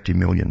a $30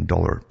 million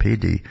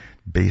payday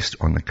based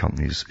on the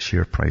company's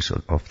share price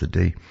of the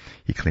day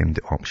he claimed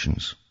the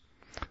options.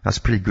 That's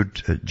pretty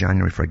good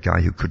January for a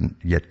guy who couldn't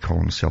yet call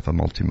himself a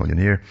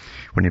multimillionaire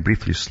when he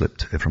briefly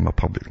slipped from a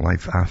public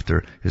life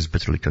after his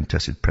bitterly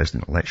contested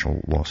presidential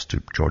election loss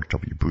to George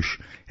W. Bush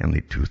in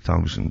late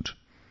 2000.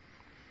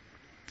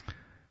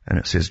 And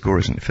it says Gore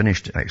isn't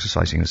finished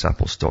exercising his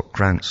Apple stock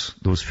grants.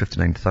 Those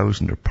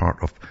 59,000 are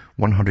part of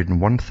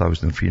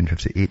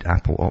 101,358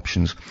 Apple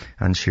options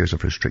and shares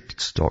of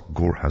restricted stock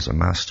Gore has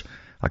amassed,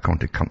 according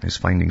to company's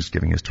findings,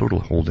 giving his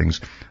total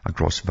holdings a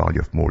gross value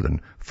of more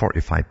than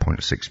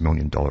 $45.6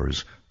 million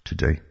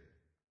today.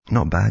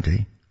 Not bad,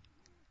 eh?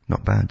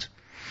 Not bad.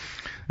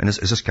 And as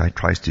this guy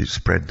tries to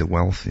spread the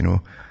wealth,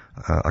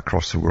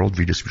 across the world,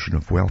 redistribution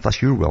of wealth,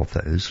 that's your wealth,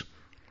 that is.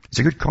 He's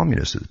a good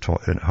communist at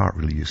heart,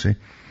 really, you see.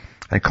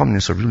 And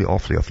communists are really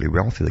awfully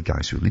wealthy, the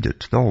guys who lead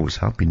it. They always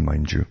have been,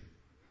 mind you.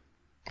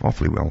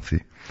 Awfully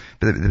wealthy.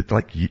 But they'd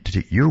like you to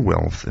take your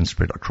wealth and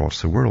spread it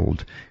across the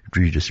world.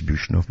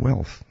 Redistribution of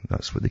wealth.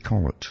 That's what they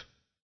call it.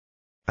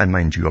 And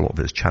mind you, a lot of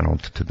it is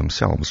channeled to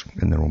themselves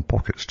in their own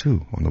pockets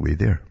too, on the way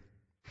there.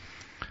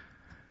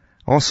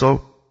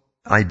 Also,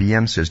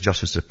 IBM says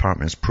Justice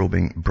Department is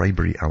probing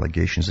bribery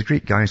allegations. The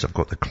great guys have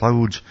got the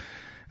cloud,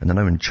 and they're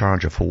now in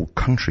charge of whole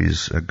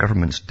countries,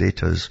 governments'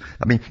 datas.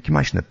 I mean, can you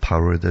imagine the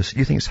power of this? Do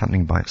you think it's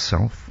happening by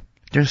itself?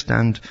 Do you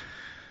understand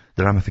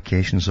the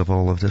ramifications of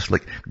all of this?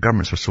 Like,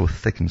 governments are so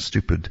thick and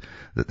stupid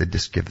that they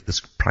just give this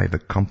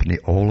private company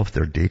all of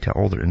their data,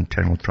 all their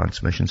internal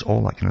transmissions,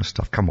 all that kind of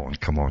stuff. Come on.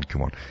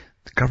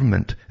 The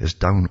government is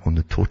down on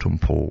the totem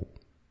pole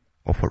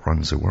of what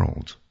runs the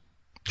world.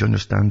 Do you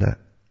understand that?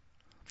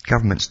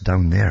 Government's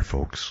down there,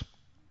 folks.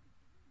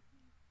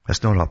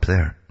 It's not up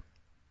there.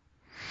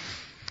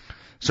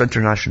 So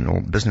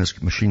International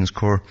Business Machines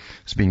Corps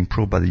is being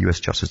probed by the U.S.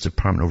 Justice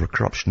Department over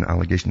corruption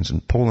allegations in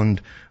Poland,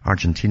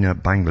 Argentina,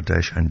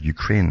 Bangladesh and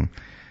Ukraine,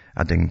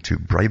 adding to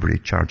bribery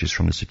charges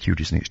from the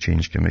Securities and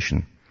Exchange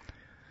Commission.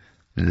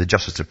 The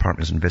Justice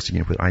Department is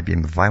investigating whether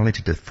IBM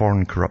violated the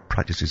Foreign Corrupt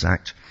Practices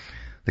Act,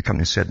 the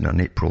company said in an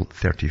April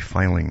 30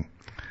 filing.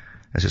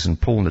 As is in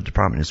Poland, the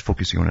department is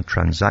focusing on a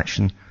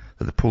transaction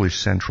that the Polish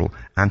Central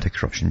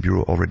Anti-Corruption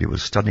Bureau already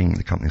was studying,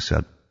 the company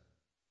said.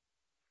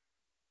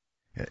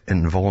 It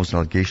involves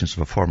allegations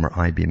of a former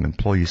IBM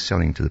employee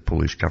selling to the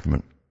Polish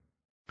government.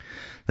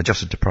 The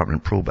Justice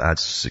Department probe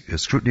adds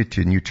scrutiny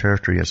to new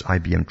territory as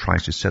IBM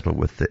tries to settle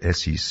with the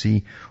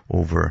SEC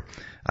over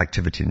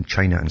activity in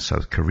China and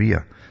South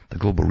Korea. The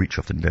global reach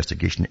of the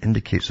investigation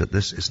indicates that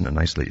this isn't an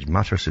isolated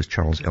matter, says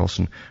Charles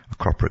Elson, a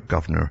corporate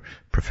governance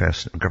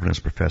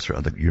professor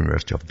at the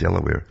University of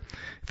Delaware.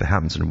 If it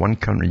happens in one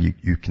country,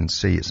 you can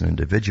say it's an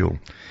individual.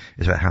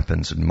 If it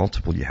happens in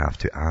multiple, you have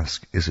to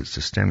ask, is it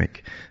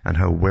systemic? And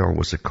how well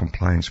was the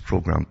compliance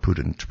program put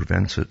in to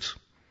prevent it?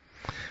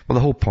 Well,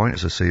 the whole point,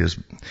 as I say, is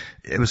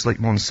it was like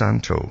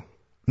Monsanto.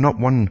 Not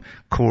one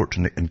court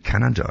in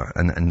Canada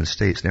and in the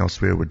States and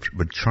elsewhere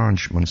would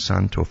charge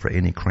Monsanto for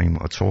any crime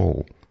at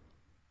all.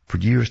 For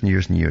years and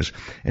years and years,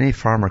 any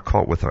farmer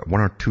caught with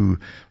one or two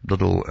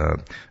little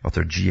of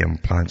their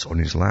GM plants on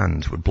his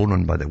land were blown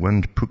on by the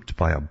wind, pooped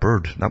by a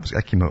bird.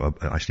 That came out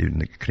actually in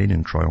the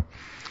Canadian trial.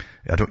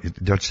 I don't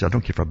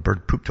care if a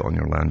bird pooped on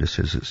your land. It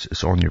says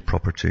it's on your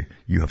property.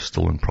 You have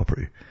stolen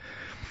property.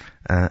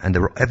 And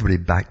everybody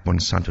backed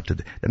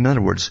Monsanto in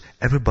other words,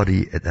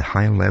 everybody at the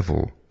high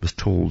level was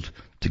told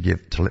to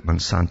let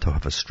Monsanto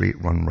have a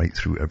straight run right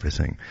through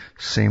everything.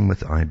 Same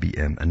with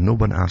IBM. And no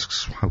one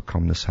asks how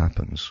come this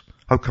happens.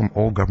 How come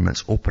all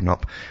governments open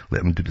up,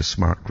 let them do the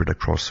smart grid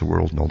across the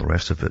world and all the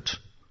rest of it?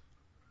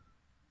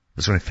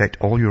 It's going to affect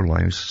all your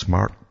lives,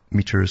 smart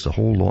meters, the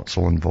whole lot's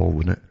all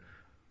involved in it.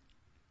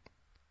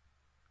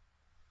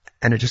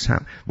 And it just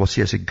happened. Well,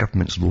 see, I say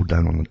government's low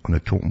down on the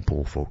totem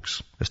pole,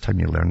 folks. It's time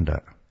you learned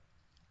that.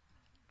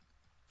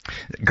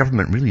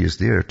 Government really is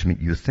there to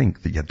make you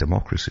think that you have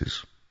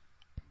democracies.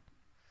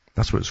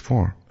 That's what it's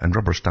for. And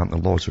rubber stamp the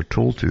laws are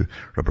told to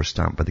rubber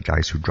stamp by the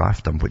guys who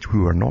draft them,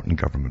 who are not in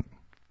government.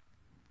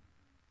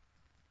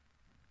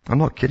 I'm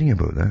not kidding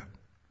about that.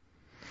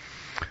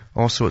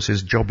 Also, it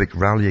says Jobbik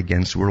rally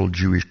against World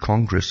Jewish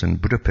Congress in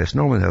Budapest.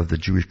 Normally they have the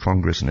Jewish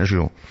Congress in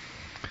Israel,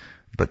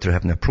 but they're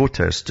having a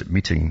protest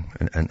meeting,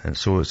 and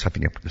so there's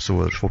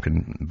folk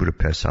in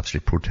Budapest actually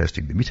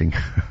protesting the meeting.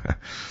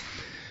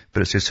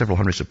 But it says several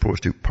hundred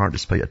supporters took part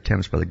despite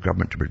attempts by the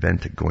government to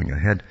prevent it going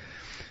ahead.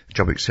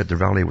 Jobbik said the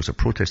rally was a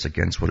protest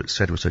against what it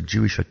said was a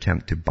Jewish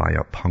attempt to buy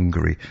up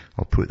Hungary.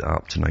 I'll put that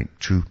up tonight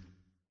too.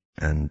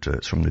 And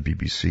it's from the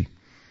BBC.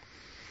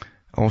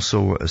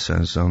 Also, it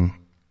says, the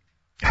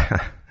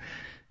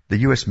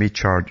US may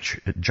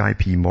charge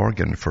JP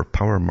Morgan for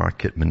power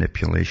market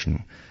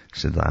manipulation,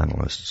 said the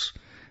analysts.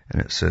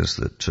 And it says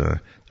that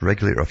the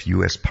regulator of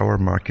US power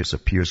markets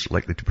appears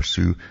likely to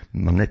pursue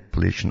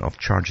manipulation of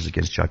charges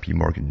against JP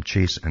Morgan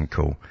Chase &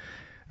 Co.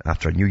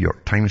 after a New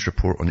York Times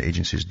report on the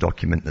agency's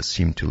document that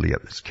seemed to lay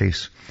out this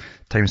case.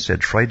 Times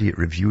said Friday it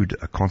reviewed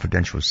a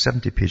confidential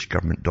 70-page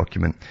government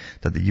document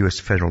that the U.S.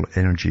 Federal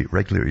Energy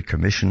Regulatory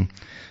Commission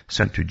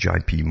sent to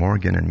JP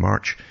Morgan in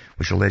March,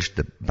 which alleged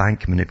the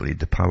bank manipulated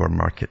the power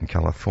market in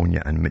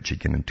California and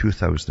Michigan in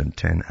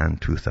 2010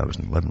 and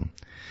 2011.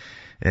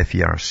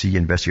 FERC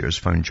investigators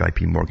found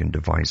JP Morgan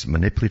devised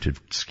manipulative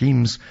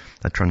schemes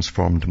that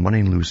transformed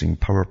money-losing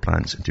power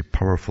plants into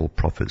powerful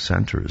profit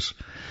centers.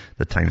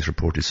 The Times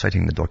reported,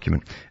 citing the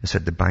document, it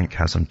said the bank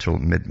has until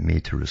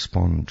mid-May to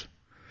respond.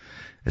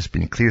 It's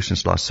been clear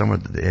since last summer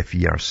that the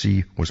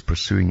FERC was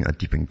pursuing a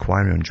deep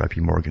inquiry on JP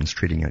Morgan's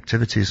trading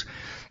activities,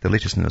 the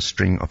latest in a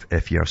string of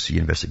FERC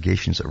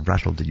investigations that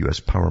rattled the U.S.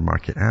 power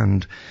market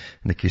and,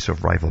 in the case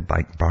of rival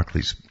bank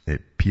Barclays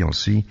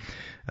PLC,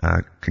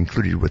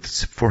 concluded with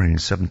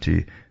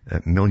 $470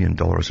 million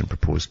in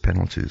proposed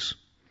penalties.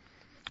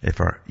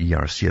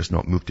 FERC has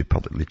not moved to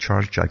publicly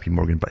charge JP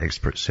Morgan, but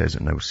experts says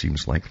it now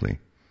seems likely.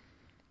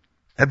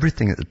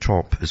 Everything at the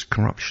top is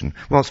corruption.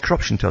 Well, it's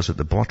corruption to us at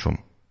the bottom.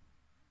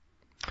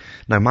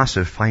 Now,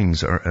 massive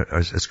fines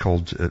is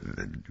called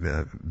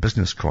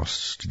business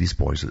costs to these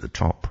boys at the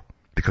top,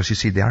 because you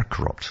see they are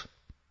corrupt.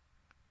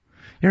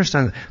 You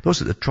understand,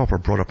 those at the top are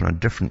brought up in a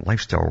different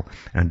lifestyle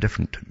and a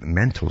different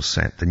mental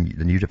set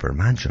than you'd ever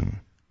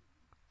imagine.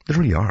 They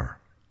really are.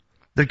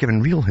 They're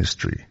given real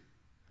history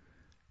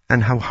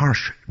and how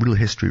harsh real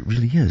history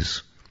really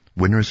is.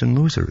 Winners and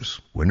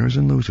losers. Winners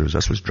and losers.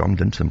 That's what's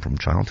drummed into them from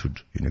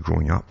childhood,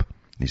 growing up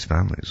in these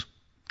families.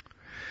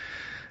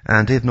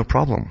 And they have no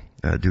problem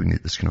doing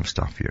this kind of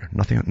stuff here.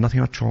 Nothing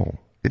at all.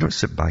 They don't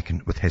sit back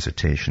with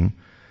hesitation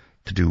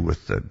to do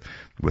with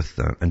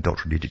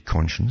indoctrinated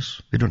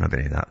conscience. They don't have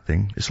any of that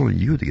thing. It's only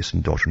you that gets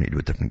indoctrinated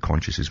with different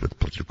consciences with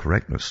political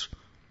correctness.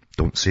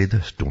 Don't say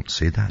this, don't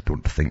say that,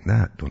 don't think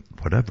that, don't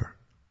whatever.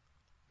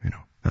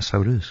 That's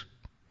how it is.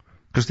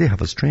 Because they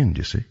have us trained,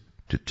 you see,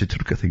 to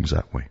look at things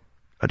that way.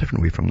 A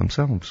different way from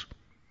themselves.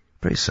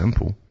 Very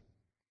simple.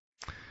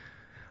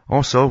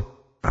 Also,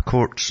 a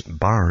court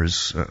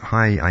bars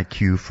high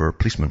IQ for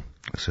policemen,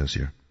 it says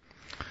here.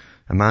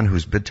 A man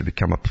whose bid to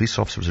become a police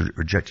officer was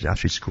rejected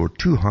after he scored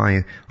too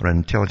high on an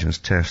intelligence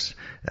test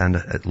and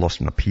it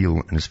lost an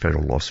appeal in his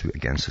federal lawsuit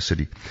against the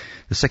city.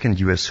 The Second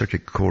U.S.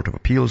 Circuit Court of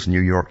Appeals in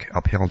New York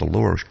upheld a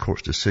lower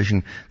court's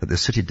decision that the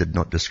city did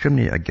not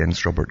discriminate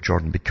against Robert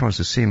Jordan because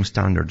the same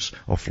standards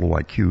of low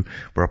IQ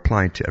were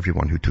applied to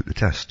everyone who took the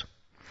test.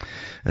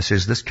 It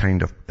says this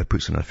kind of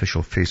puts an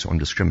official face on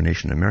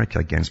discrimination in America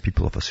against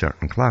people of a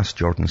certain class.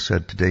 Jordan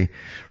said today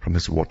from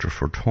his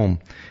Waterford home,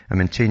 I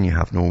maintain you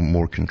have no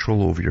more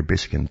control over your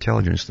basic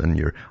intelligence than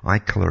your eye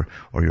color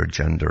or your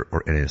gender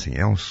or anything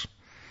else.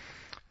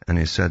 And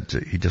he said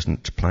he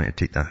doesn't plan to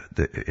take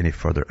any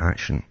further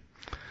action.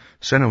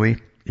 So anyway,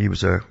 he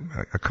was a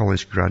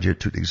college graduate,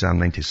 took the exam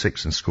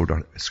 96 and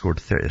scored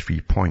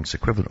 33 points,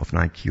 equivalent of an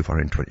IQ of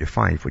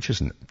 125, which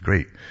isn't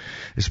great.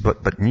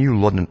 But New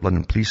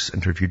London police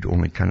interviewed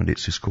only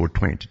candidates who scored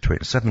 20 to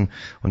 27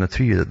 on the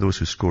theory that those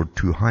who scored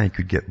too high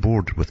could get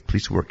bored with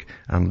police work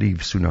and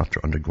leave soon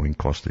after undergoing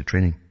costly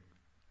training.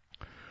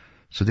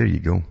 So there you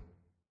go.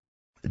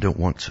 They don't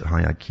want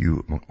high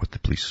IQ with the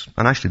police.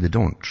 And actually they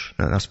don't.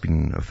 That's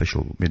been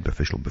made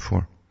official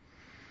before.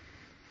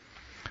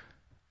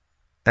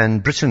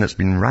 And Britain, it's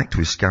been racked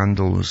with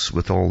scandals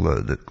with all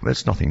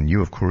it's nothing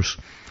new, of course,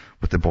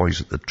 with the boys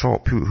at the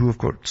top who have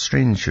got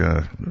strange,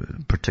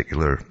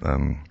 particular,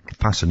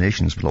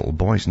 fascinations with little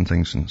boys and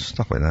things and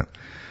stuff like that.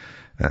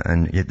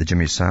 And yet the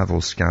Jimmy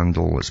Savile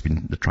scandal,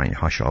 they're trying to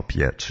hush up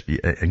yet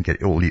and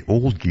get all the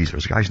old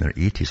geezers, guys in their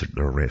 80s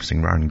that are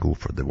arresting rather than go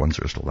for the ones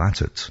that are still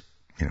at it,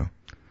 you know.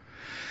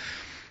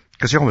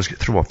 Because they always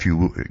throw a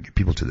few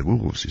people to the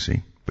wolves, you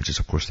see, which is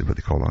of course what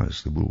they call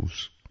us, the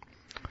wolves.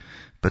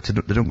 But they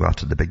don't go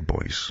after the big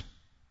boys.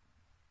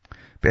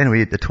 But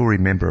anyway, the Tory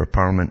Member of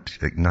Parliament,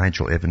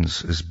 Nigel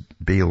Evans, is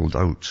bailed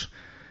out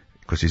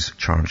because he's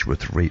charged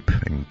with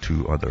raping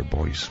 2 other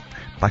boys.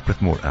 Back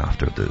with more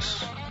after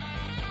this.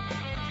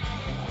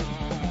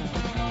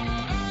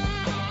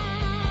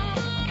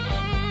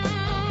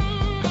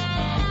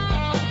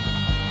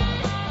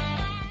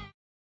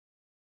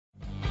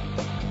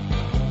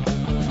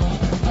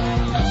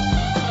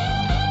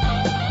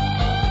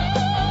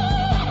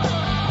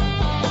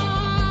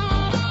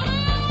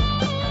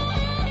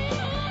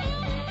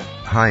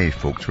 Hi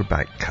folks, we're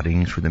back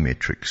cutting through the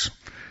matrix.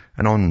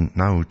 And on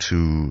now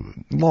to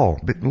law.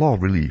 But law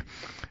really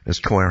is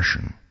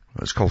coercion.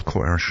 It's called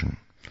coercion.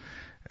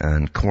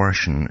 And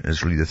coercion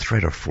is really the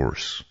threat of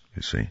force,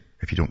 you see,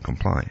 if you don't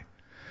comply.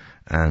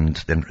 And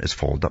then it's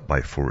followed up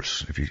by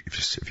force if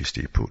you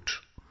stay put.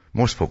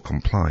 Most folk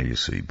comply, you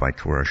see, by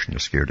coercion. They're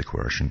scared of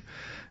coercion.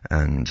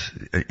 And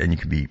you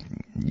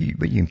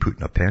can put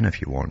in a pen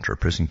if you want, or a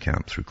prison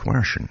camp through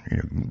coercion. You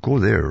know, go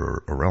there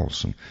or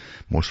else. And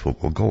most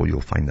folk will go.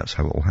 You'll find that's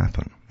how it will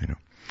happen, you know.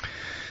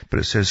 But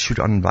it says, should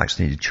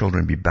unvaccinated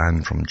children be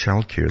banned from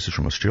childcare? This is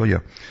from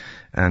Australia.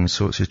 And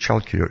so it says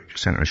childcare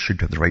centres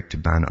should have the right to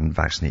ban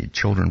unvaccinated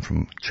children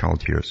from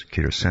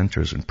childcare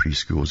centres and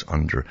preschools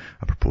under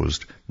a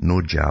proposed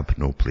no jab,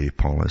 no play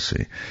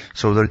policy.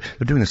 So they're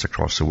doing this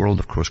across the world,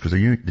 of course, because the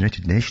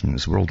United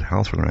Nations, World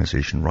Health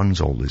Organization,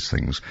 runs all these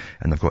things,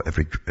 and they've got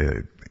every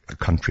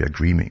country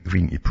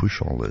agreeing to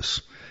push all this.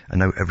 And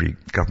now every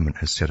government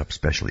has set up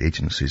special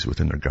agencies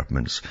within their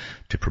governments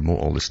to promote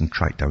all this and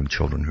track down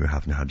children who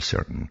haven't had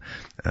certain,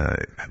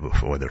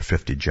 whether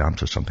 50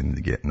 jabs or something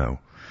they get now.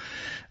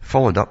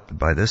 Followed up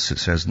by this, it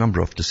says number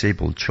of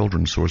disabled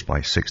children soars by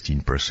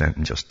 16%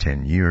 in just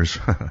 10 years.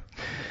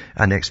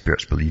 And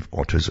experts believe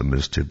autism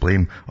is to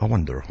blame. I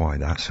wonder why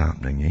that's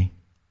happening, eh?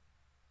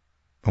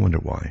 I wonder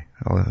why.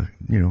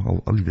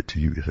 I'll leave it to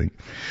you to think.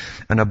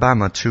 And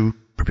Obama too,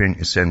 preparing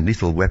to send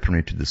lethal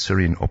weaponry to the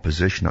Syrian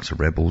opposition. That's the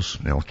rebels,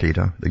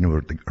 Al-Qaeda. They know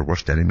our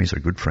worst enemies are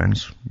good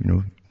friends. You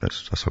know,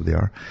 that's how they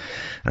are.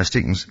 And it's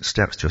taking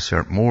steps to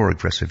assert more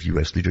aggressive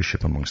U.S.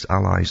 leadership amongst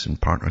allies and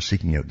partners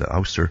seeking out the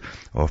ouster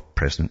of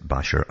President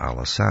Bashar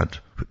al-Assad.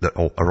 That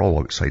are all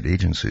outside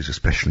agencies,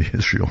 especially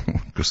Israel,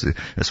 because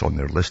it's on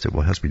their list. It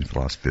has been for the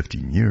last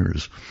 15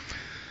 years.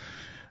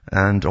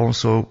 And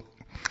also,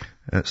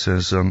 it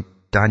says,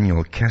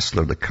 Daniel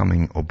Kessler, the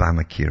coming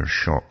Obamacare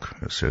shock.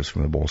 It says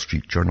from the Wall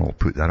Street Journal. I'll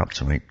put that up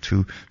tonight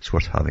too. It's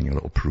worth having a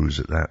little peruse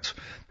at that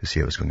to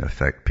see how it's going to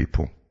affect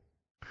people.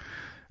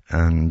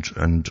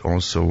 And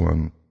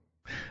also,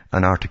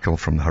 an article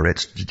from the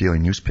Haaretz daily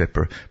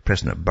newspaper.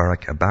 President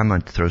Barack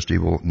Obama Thursday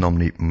will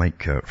nominate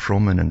Mike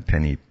Froman and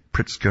Penny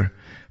Pritzker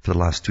for the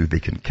last 2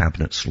 vacant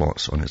cabinet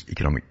slots on his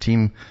economic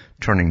team,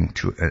 turning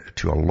to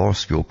a law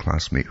school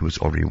classmate who was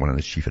already one of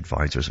the chief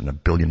advisors and a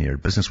billionaire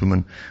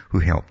businesswoman who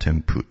helped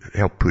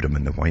put him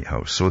in the White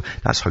House. So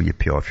that's how you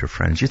pay off your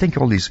friends. You think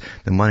all the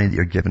money that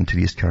you're giving to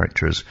these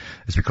characters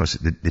is because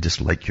they just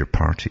like your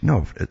party?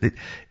 No,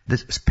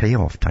 it's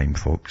payoff time,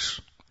 folks.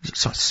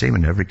 It's the same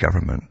in every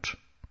government.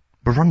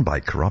 We're run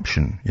by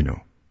corruption, you know.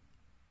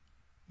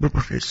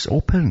 It's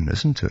open,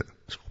 isn't it?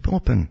 It's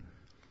open.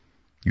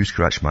 You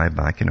scratch my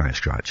back and I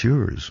scratch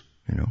yours,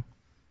 you know.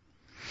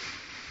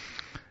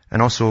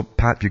 And also,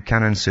 Pat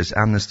Buchanan says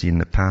amnesty in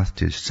the path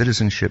to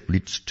citizenship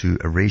leads to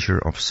erasure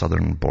of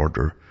southern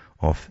border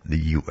of the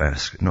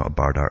U.S. Not a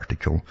bad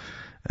article.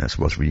 As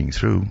I was reading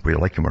through, whether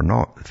you like him or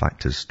not, the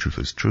fact is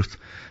truth.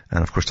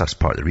 And of course that's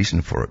part of the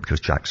reason for it, because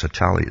Jack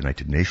Satali at the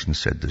United Nations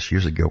said this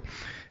years ago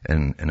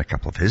in a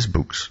couple of his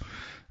books,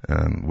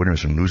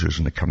 Winners and Losers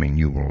in the Coming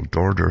New World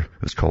Order.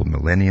 It was called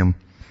Millennium.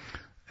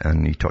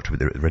 And he talked about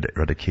the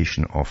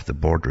eradication of the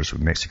borders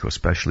with Mexico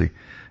especially.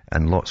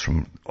 And lots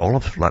from all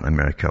of Latin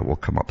America will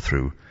come up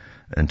through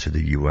into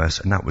the US.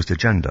 And that was the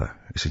agenda.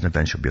 He said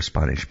eventually it'll be a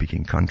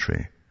Spanish-speaking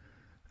country.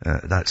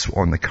 That's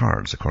on the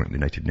cards, according to the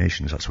United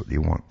Nations. That's what they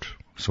want.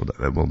 So that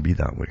it will be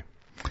that way.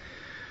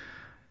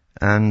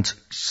 And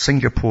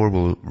Singapore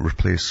will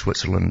replace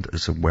Switzerland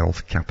as the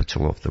wealth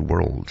capital of the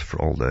world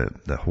for all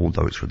the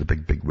holdouts for the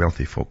big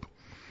wealthy folk.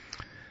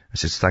 It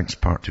says thanks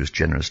part to its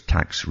generous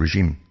tax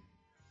regime.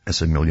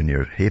 It's a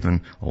millionaire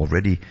haven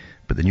already,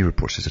 but the new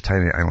report says the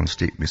tiny island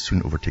state may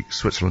soon overtake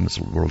Switzerland as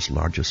the world's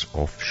largest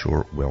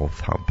offshore wealth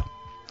hub.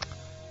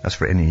 That's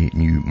for any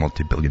new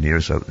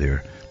multi-billionaires out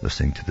there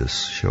listening to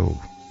this show.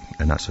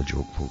 And that's a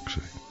joke, folks.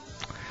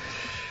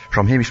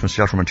 From Hamish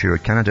myself from Ontario,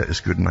 Canada,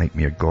 is good night.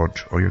 May your God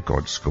or your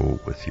gods go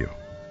with you.